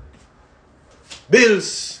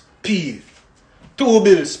Bills P. 2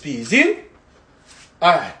 Bills P. See?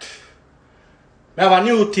 Alright. I have a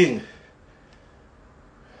new thing.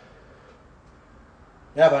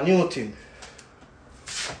 I have a new thing.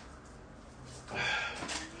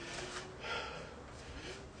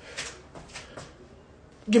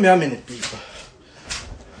 Give me a minute, people.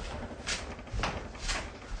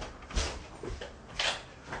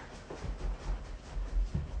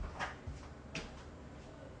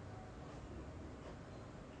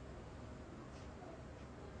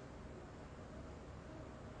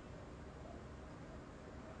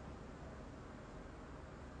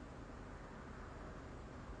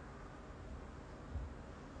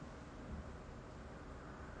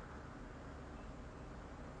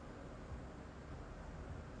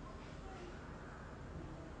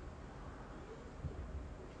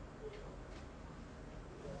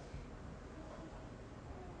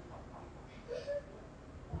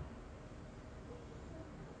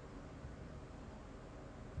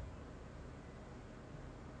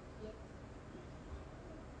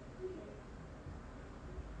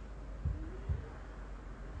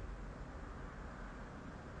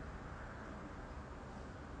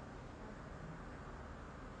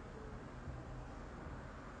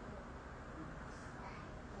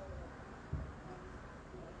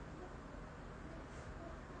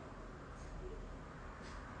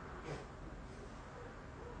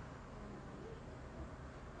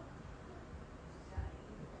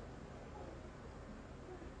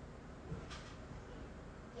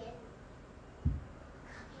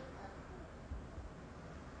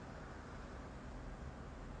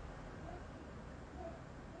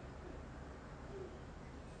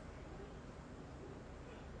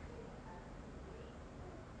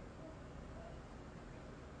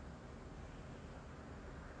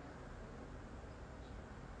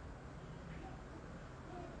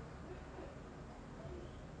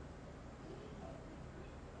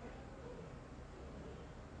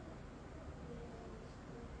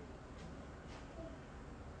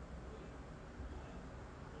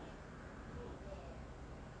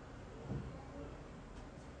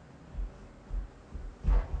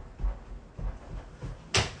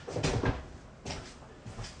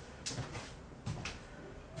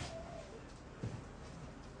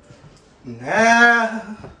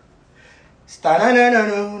 Nah.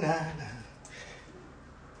 Sta-na-na-na-na-na.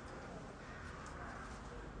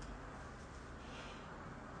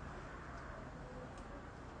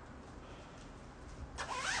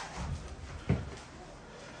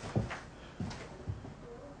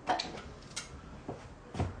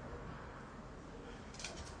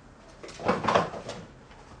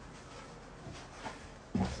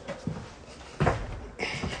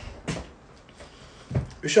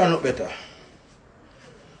 You sure look better?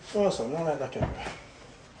 Awesome, I like that camera.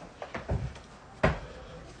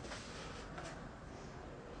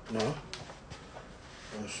 No?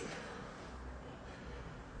 Oh, sure.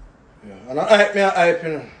 Yeah. And I hype me, I hype, you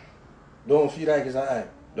know. Don't feel like it's a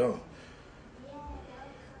hype. Don't.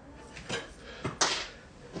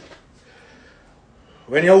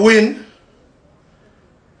 When you win,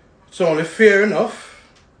 it's only fair enough.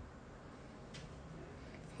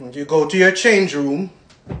 And you go to your change room,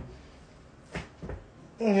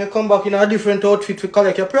 and you come back in a different outfit to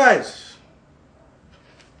collect your prize.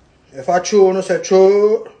 If I throw, no say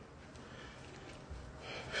throw.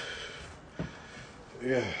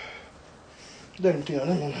 Yeah. Them thing, I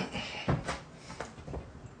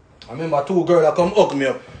remember 2 girls that come hug me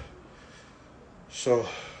up. So,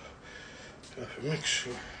 you have to make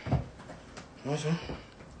sure. You know what I'm saying?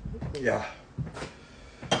 Yeah.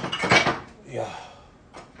 Yeah.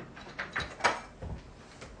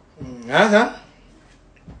 Uh-huh.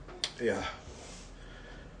 Yeah.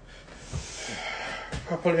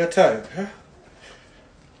 Properly attired, huh?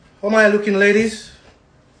 How am I looking, ladies?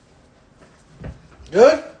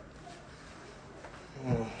 Good?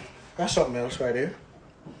 That's something else right here.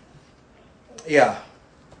 Yeah.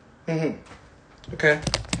 Okay.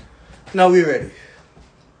 Now we ready.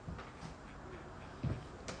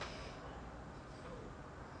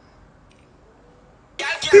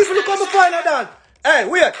 People who come to find a dance. Hey,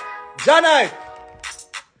 wait. John Hype.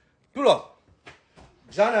 Pull up.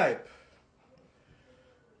 John Hype.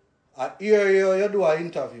 I hear you do an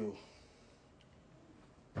interview.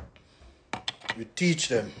 You teach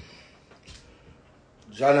them.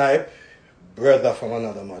 John Hype, brother from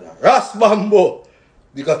another mother. Ras Bambo.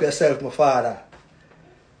 Big up yourself, my father.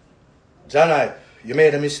 John Hype, you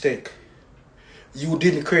made a mistake. You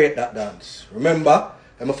didn't create that dance. Remember?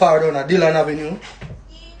 I'm a father down at Dillon Avenue.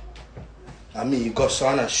 And me, go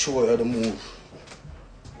son and show you the move.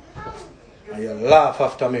 And you laugh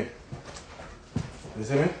after me. You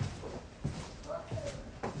see me?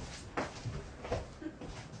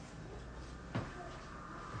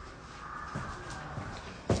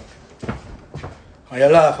 And you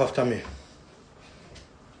laugh after me.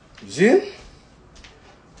 You see?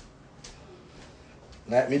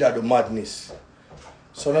 Like me that do madness.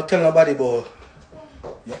 So not tell nobody about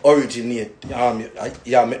you originate,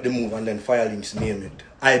 you make the move and then Firelinks name it.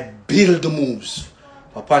 I build the moves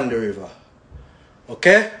upon the river.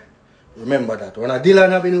 Okay? Remember that. When I deal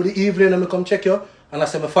on Avenue the evening and I come check you and I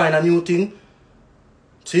say I find a new thing.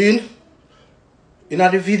 See? In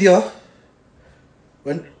the video,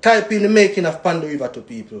 when type in the making of Panda River to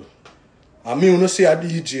people, and me don't say a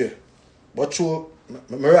DJ, but you,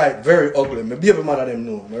 I write very ugly. My baby mother them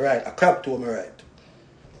know. I write a crap to me write.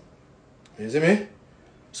 You see me?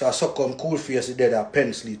 So I suck on cool face dead a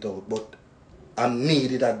pen slit out, but I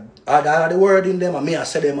needed that. I had the word in them and me I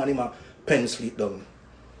say them and him a pen slit down.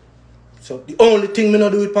 So the only thing me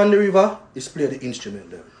not do with Panda River is play the instrument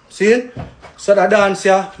there. See? So the dance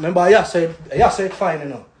here, remember I said it fine, you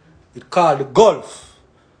know. It called the golf.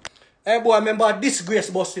 Hey boy, remember a disgrace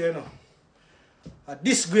boss here, you know. A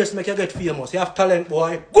disgrace make you get famous. You have talent,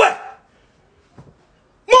 boy. Go ahead.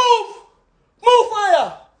 Move! Move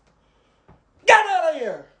fire! Get out of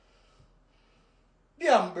here!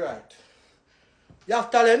 Damn bright. You have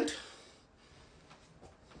talent?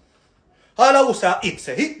 All of us are it's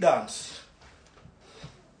a hit dance.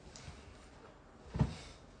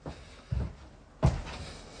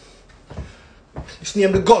 It's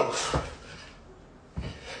named the golf.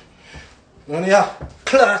 When you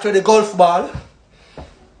clash with the golf ball,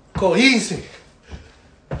 go easy.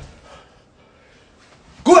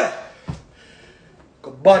 Go ahead.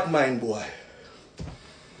 Go bad mind, boy.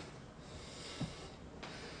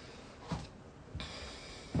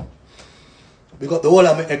 We got the whole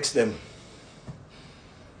of my ex them.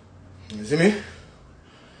 You see me?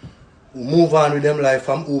 Who move on with them life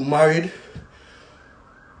from who married,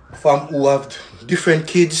 from who have different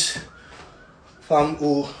kids, from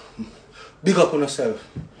who big up on yourself.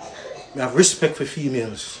 I have respect for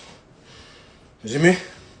females. You see me?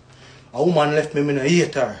 A woman left me, I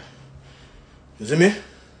hate her. You see me?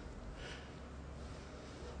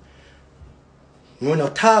 I want to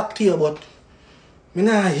talk to you, but I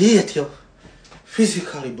not hate you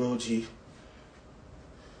physically, bro, G.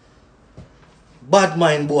 Bad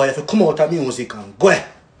mind, boy, if you come out of music and go ahead.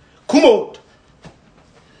 Come out.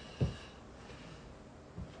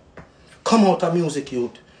 Come out of music,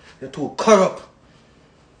 youth. You're too corrupt.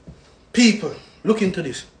 People, look into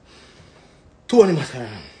this. Tony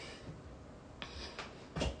Mataran.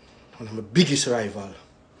 One of my biggest rival.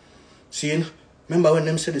 See, remember when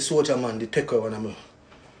them said the soldier man, the taker one of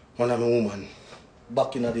my woman.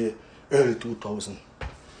 Back in the early 2000s.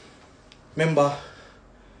 Remember,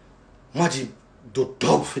 Maggie do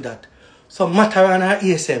dog for that. So Mataran her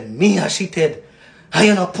ear said, me a shithead. And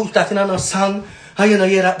you know put that in a song. And you know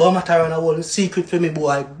hear that about Mataran a whole secret for me,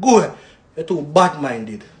 boy. Go. You're too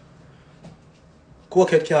bad-minded.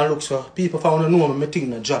 Cokehead can't look so. People found to know me, my thing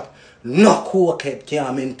no drop. No cokehead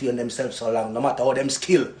can't maintain themselves so long, no matter how them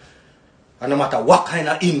skill. And no matter what kind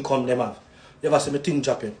of income them have. You ever see my thing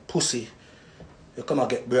drop it? Pussy. You come and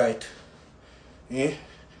get bright. Eh?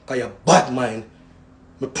 Because you're bad mind.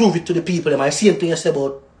 I prove it to the people. The same thing you say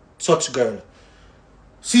about such girl.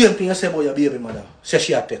 Same thing you say about your baby mother. Say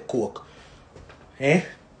she had take coke. Eh?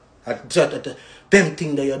 Them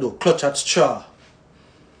things that you do. Clutch at straw.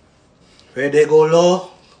 Where they go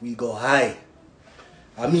low, we go high.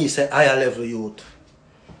 And me say higher level youth.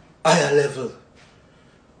 Higher level.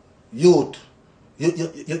 Youth. You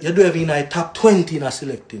do even in the top 20 in a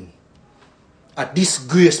selecting. At this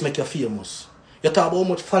grace make you famous. You talk about how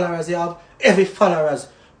much followers you have. Every followers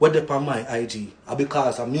were up on my IG are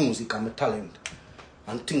because of music and my talent.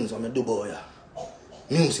 And things I'm do boy.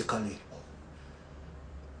 Musically.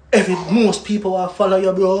 Most people will follow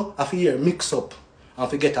you, bro, if you hear mix up and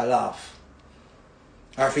forget a laugh.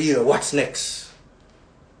 Or for you, what's next?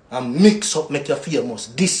 And mix up, make you famous.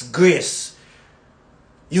 Disgrace.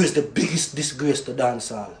 You is the biggest disgrace to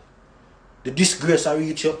dancehall. The disgrace I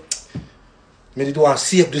reach you. I did want to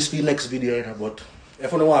save this for the next video, you know, but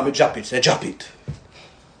if you don't want me to drop it, say drop it.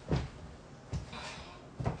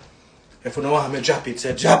 If you don't want me to drop it,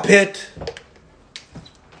 say drop it.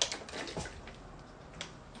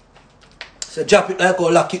 Say drop it like how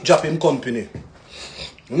Lock It drop him company.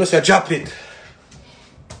 You know, say drop it.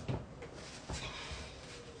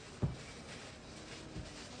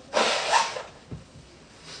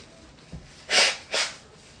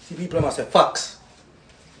 See, people must say facts.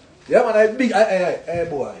 Yeah, man, I big, hey,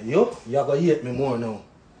 boy, you gonna hate me more now.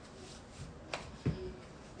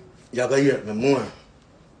 You gonna hate me more.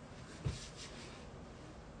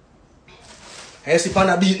 And you see,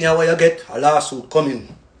 Panda beat me where you get a lawsuit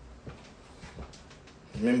coming.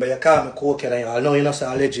 Remember, you call me cokehead and I know you know, say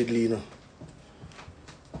allegedly, you know.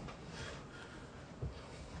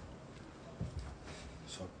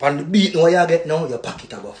 So, Panda beat me where you get now, your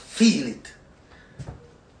pocket, I go feel it.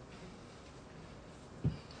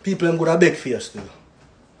 People ain't gonna beg for you still.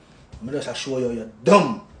 I'm just show you you're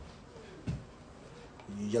dumb.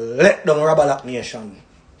 You let down Rabalac Nation.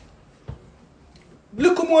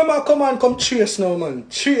 Look how more man come and come chase now, man.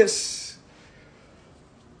 Chase.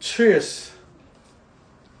 Chase.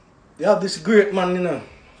 You have this great man, you know.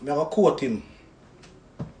 I'm gonna quote him.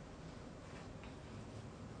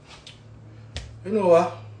 You know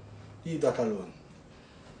what? Leave that alone.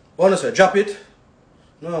 Wanna say drop it?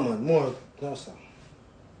 No man, more. No sir.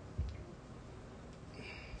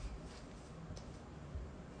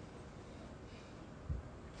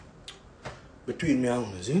 Between me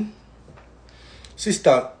and you, see?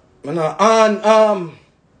 Sister, I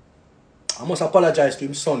must apologize to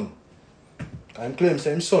his son. I claim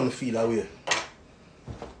say his son feel away.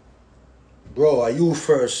 Bro, are you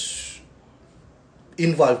first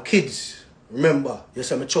involve kids? Remember, you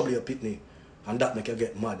say me trouble your pitney and that make you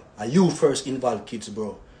get mad. Are you first involve kids,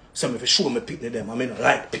 bro? Some if you show me pitney them, I mean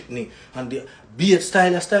like pitney. And the beard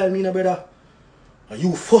style, me no brother. Are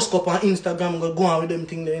you first up on Instagram and go on with them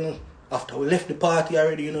thing there, you know? After we left the party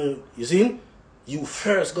already, you know, you see? You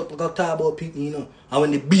first got talk about people, you know. And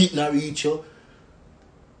when the beat now reach you,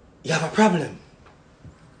 you have a problem.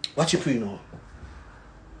 Watch it for you now.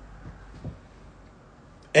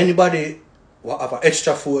 Anybody who have an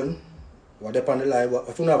extra phone, what they on the live,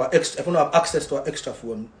 if you don't have access to an extra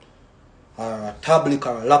phone, or a tablet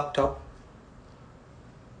or a laptop,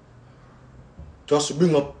 just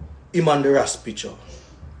bring up him and the Ras picture.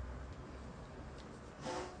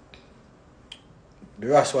 The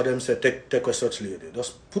rest what them say, take a such lady.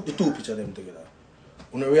 Just put the two pictures of them together.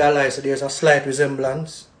 When you realize that there's a slight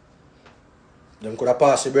resemblance, them could have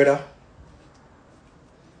passed the brother.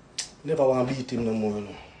 Never want to beat him no more, you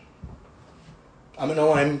know. I mean,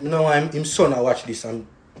 now I'm him son I watch this and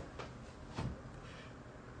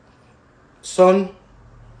son,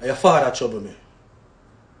 your father trouble me.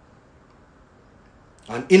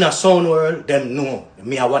 And in a sound world, them know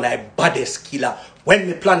me I one of the baddest killer. When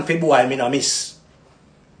me plan for boy, I mean I miss.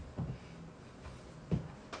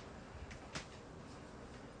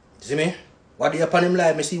 See me? What do you upon him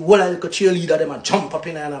like? I see one little cheerleader them and jump up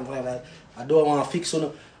in and I don't want to fix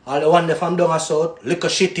on all the one from down south, little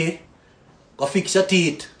shitty. Go fix your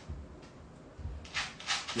teeth.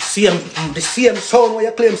 The same sound where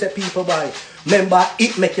you claim say people buy. Remember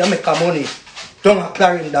it make you make a money. Down a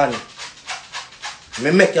Clarendon.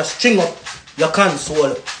 Me make you string up your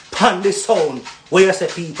console. Pan the sound where you say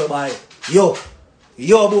people buy. Yo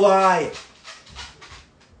boy.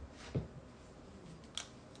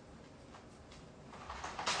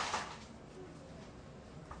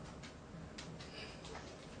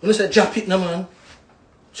 When you say drop it now, man.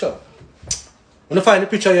 Sure. When you find the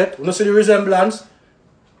picture yet, when you see the resemblance,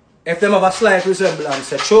 if them have a slight resemblance,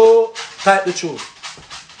 say true, type the truth.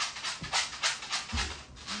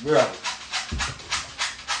 Right.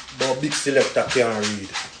 But big selector can't read.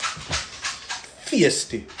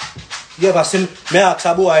 Feisty. You ever seen me ask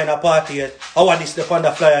a boy in a party yet, how are this the on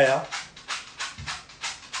the flyer here?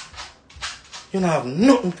 You don't have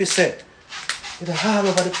nothing to say. You're all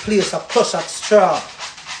over the place, a plus at straw.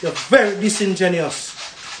 You're very disingenuous.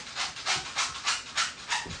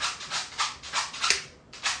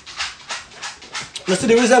 You see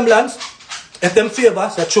the resemblance? If them favor,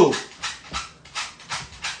 say true.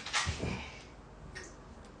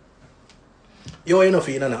 You ain't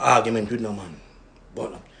in an argument with no man.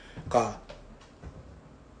 But, cause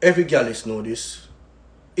every girl is know this.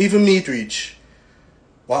 Even me to reach,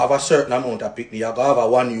 will have a certain amount of picnic. You have a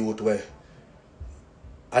one youth where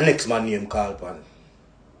a next man name call upon.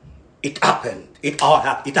 It happened. It all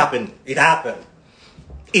happened. It happened. It happened.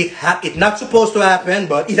 It not supposed to happen,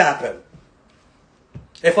 but it happened.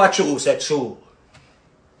 If I true, say true.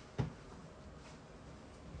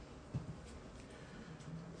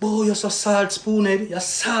 Boy, you're so salt spoonhead. You're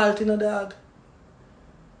salt in a dog.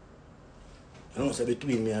 You know, say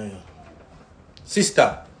between me and you.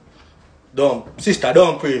 Sister,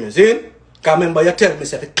 don't pre me, see? Because remember you tell me,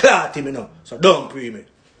 say, if clarity me now. So don't pre me.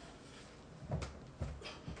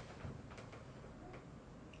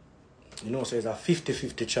 You know, so it's a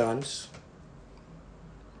 50-50 chance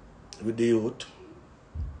with the youth.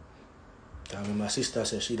 And my sister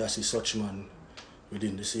says she does see such man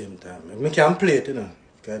within the same time. I can't play it, you know.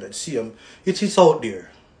 Because see him, it's out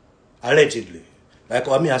there. Allegedly. Like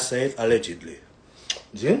what I say, allegedly.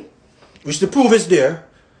 See? Which the proof is there.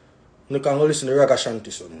 You can go listen to Raga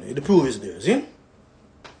Shanti son. The proof is there, see?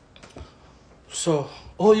 So,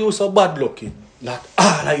 oh, you so bad lucky. Not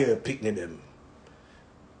all of you picking them.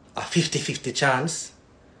 A 50-50 chance.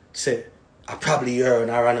 Say, I probably yearn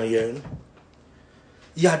or I don't yearn.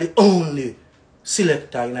 You're the only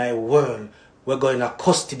selector in our world we're going to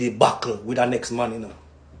custody battle with the next man, you know.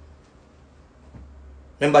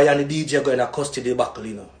 Remember, you're the DJ going to custody battle,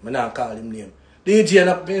 you know. I don't call him name. DJ, you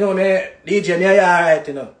know, DJ, you're alright,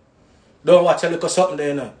 you know. Don't watch a little something there,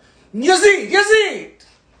 you know. You see.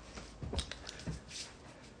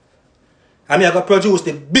 I'm going to produce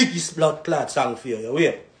the biggest blood clot song for you, you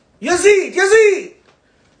hear? You see.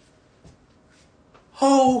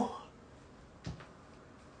 How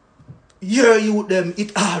your youth them,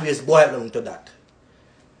 it always boils down to that.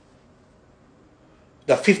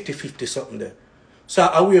 The 50-50 something there. So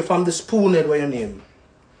away from the spoonhead what your name.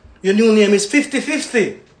 Your new name is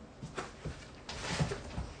 50-50.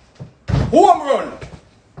 Home run.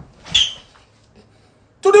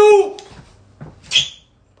 To do.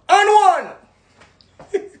 And one.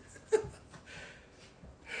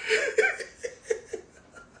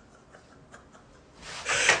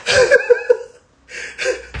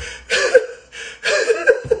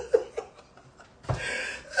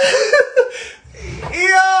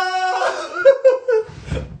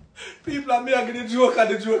 People are making the joke and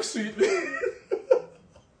the joke sweet me.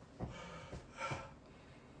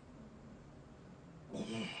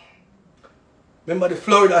 Remember the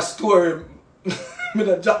Florida story? Me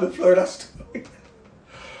that drop the Florida story.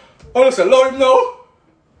 Honestly, love him now.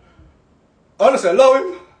 Honestly, love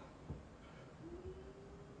him.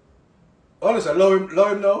 Honestly,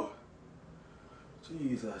 love him now.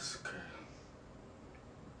 Jesus Christ.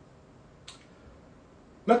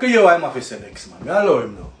 Make a year I'm off his next man. I love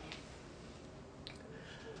him now.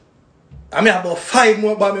 I mean about 5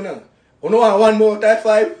 more by me now. You know one more that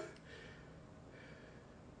 5?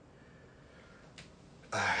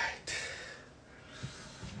 Alright.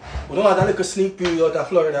 You know what a little sneak peek out of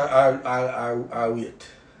Florida or wait.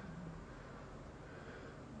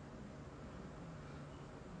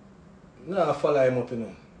 No, follow him up, you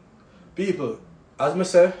know. People, as I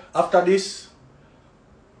say, after this,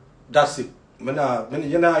 that's it. You know,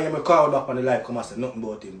 hear me call back on the live come and say nothing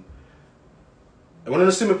about him. And when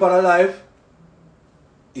you see me on the live,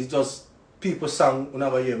 it's just people song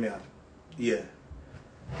whenever hear me out. Yeah.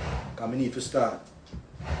 Because I need to start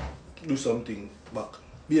do something back.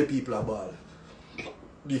 Be a people a ball.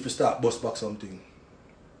 Need to start bust back something.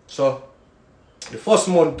 So, the first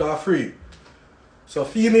month are free. So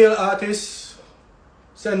female artists,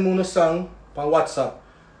 send me a song on WhatsApp.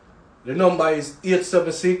 The number is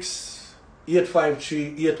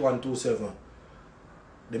 876-853-8127.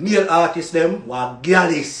 The male artists them were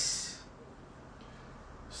girlies.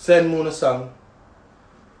 Send me a song.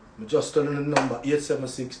 I just tell them the number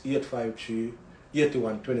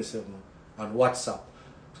 876-853-8127 on WhatsApp.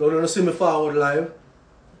 So when you see me forward live,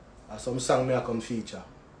 some song me I come feature.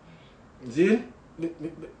 See?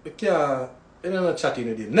 I can't I'm not chatting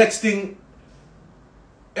with him. Next thing,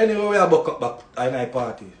 anyway we are back at my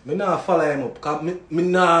party. I not follow him up because I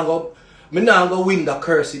not go win the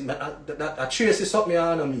curse. That trace is something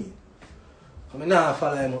on me. So I not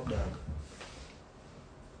follow him up, dog.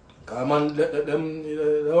 Because man,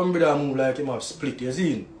 them brother move like him have split, you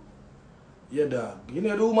see? Yeah, dog. You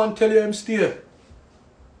know the woman tell you him stay.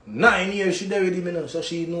 9 years she there with him, you know, so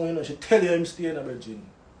she know, you know, she tell you him stay in a virgin.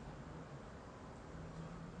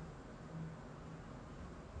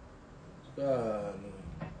 No.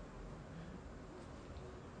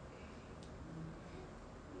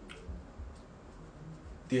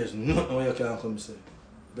 There's nothing you can come say.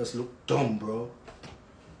 Just look dumb, bro.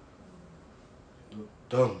 Look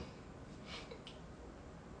dumb.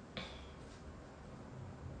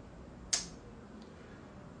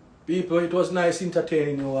 People, it was nice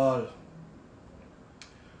entertaining you all.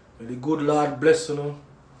 May the good Lord bless you.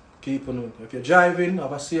 Keep on. If you're driving,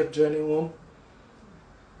 have a safe journey home.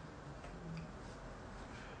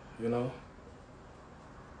 You know.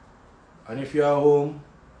 And if you're home,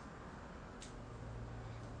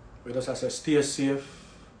 we just have to stay safe.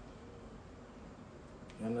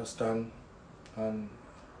 You understand? And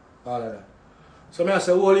all of that. So I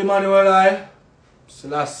say, Holy Emmanuel, I,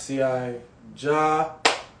 Selassie, I, Jah,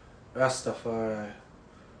 Rastafari,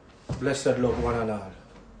 blessed love one and all.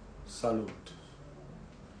 Salute.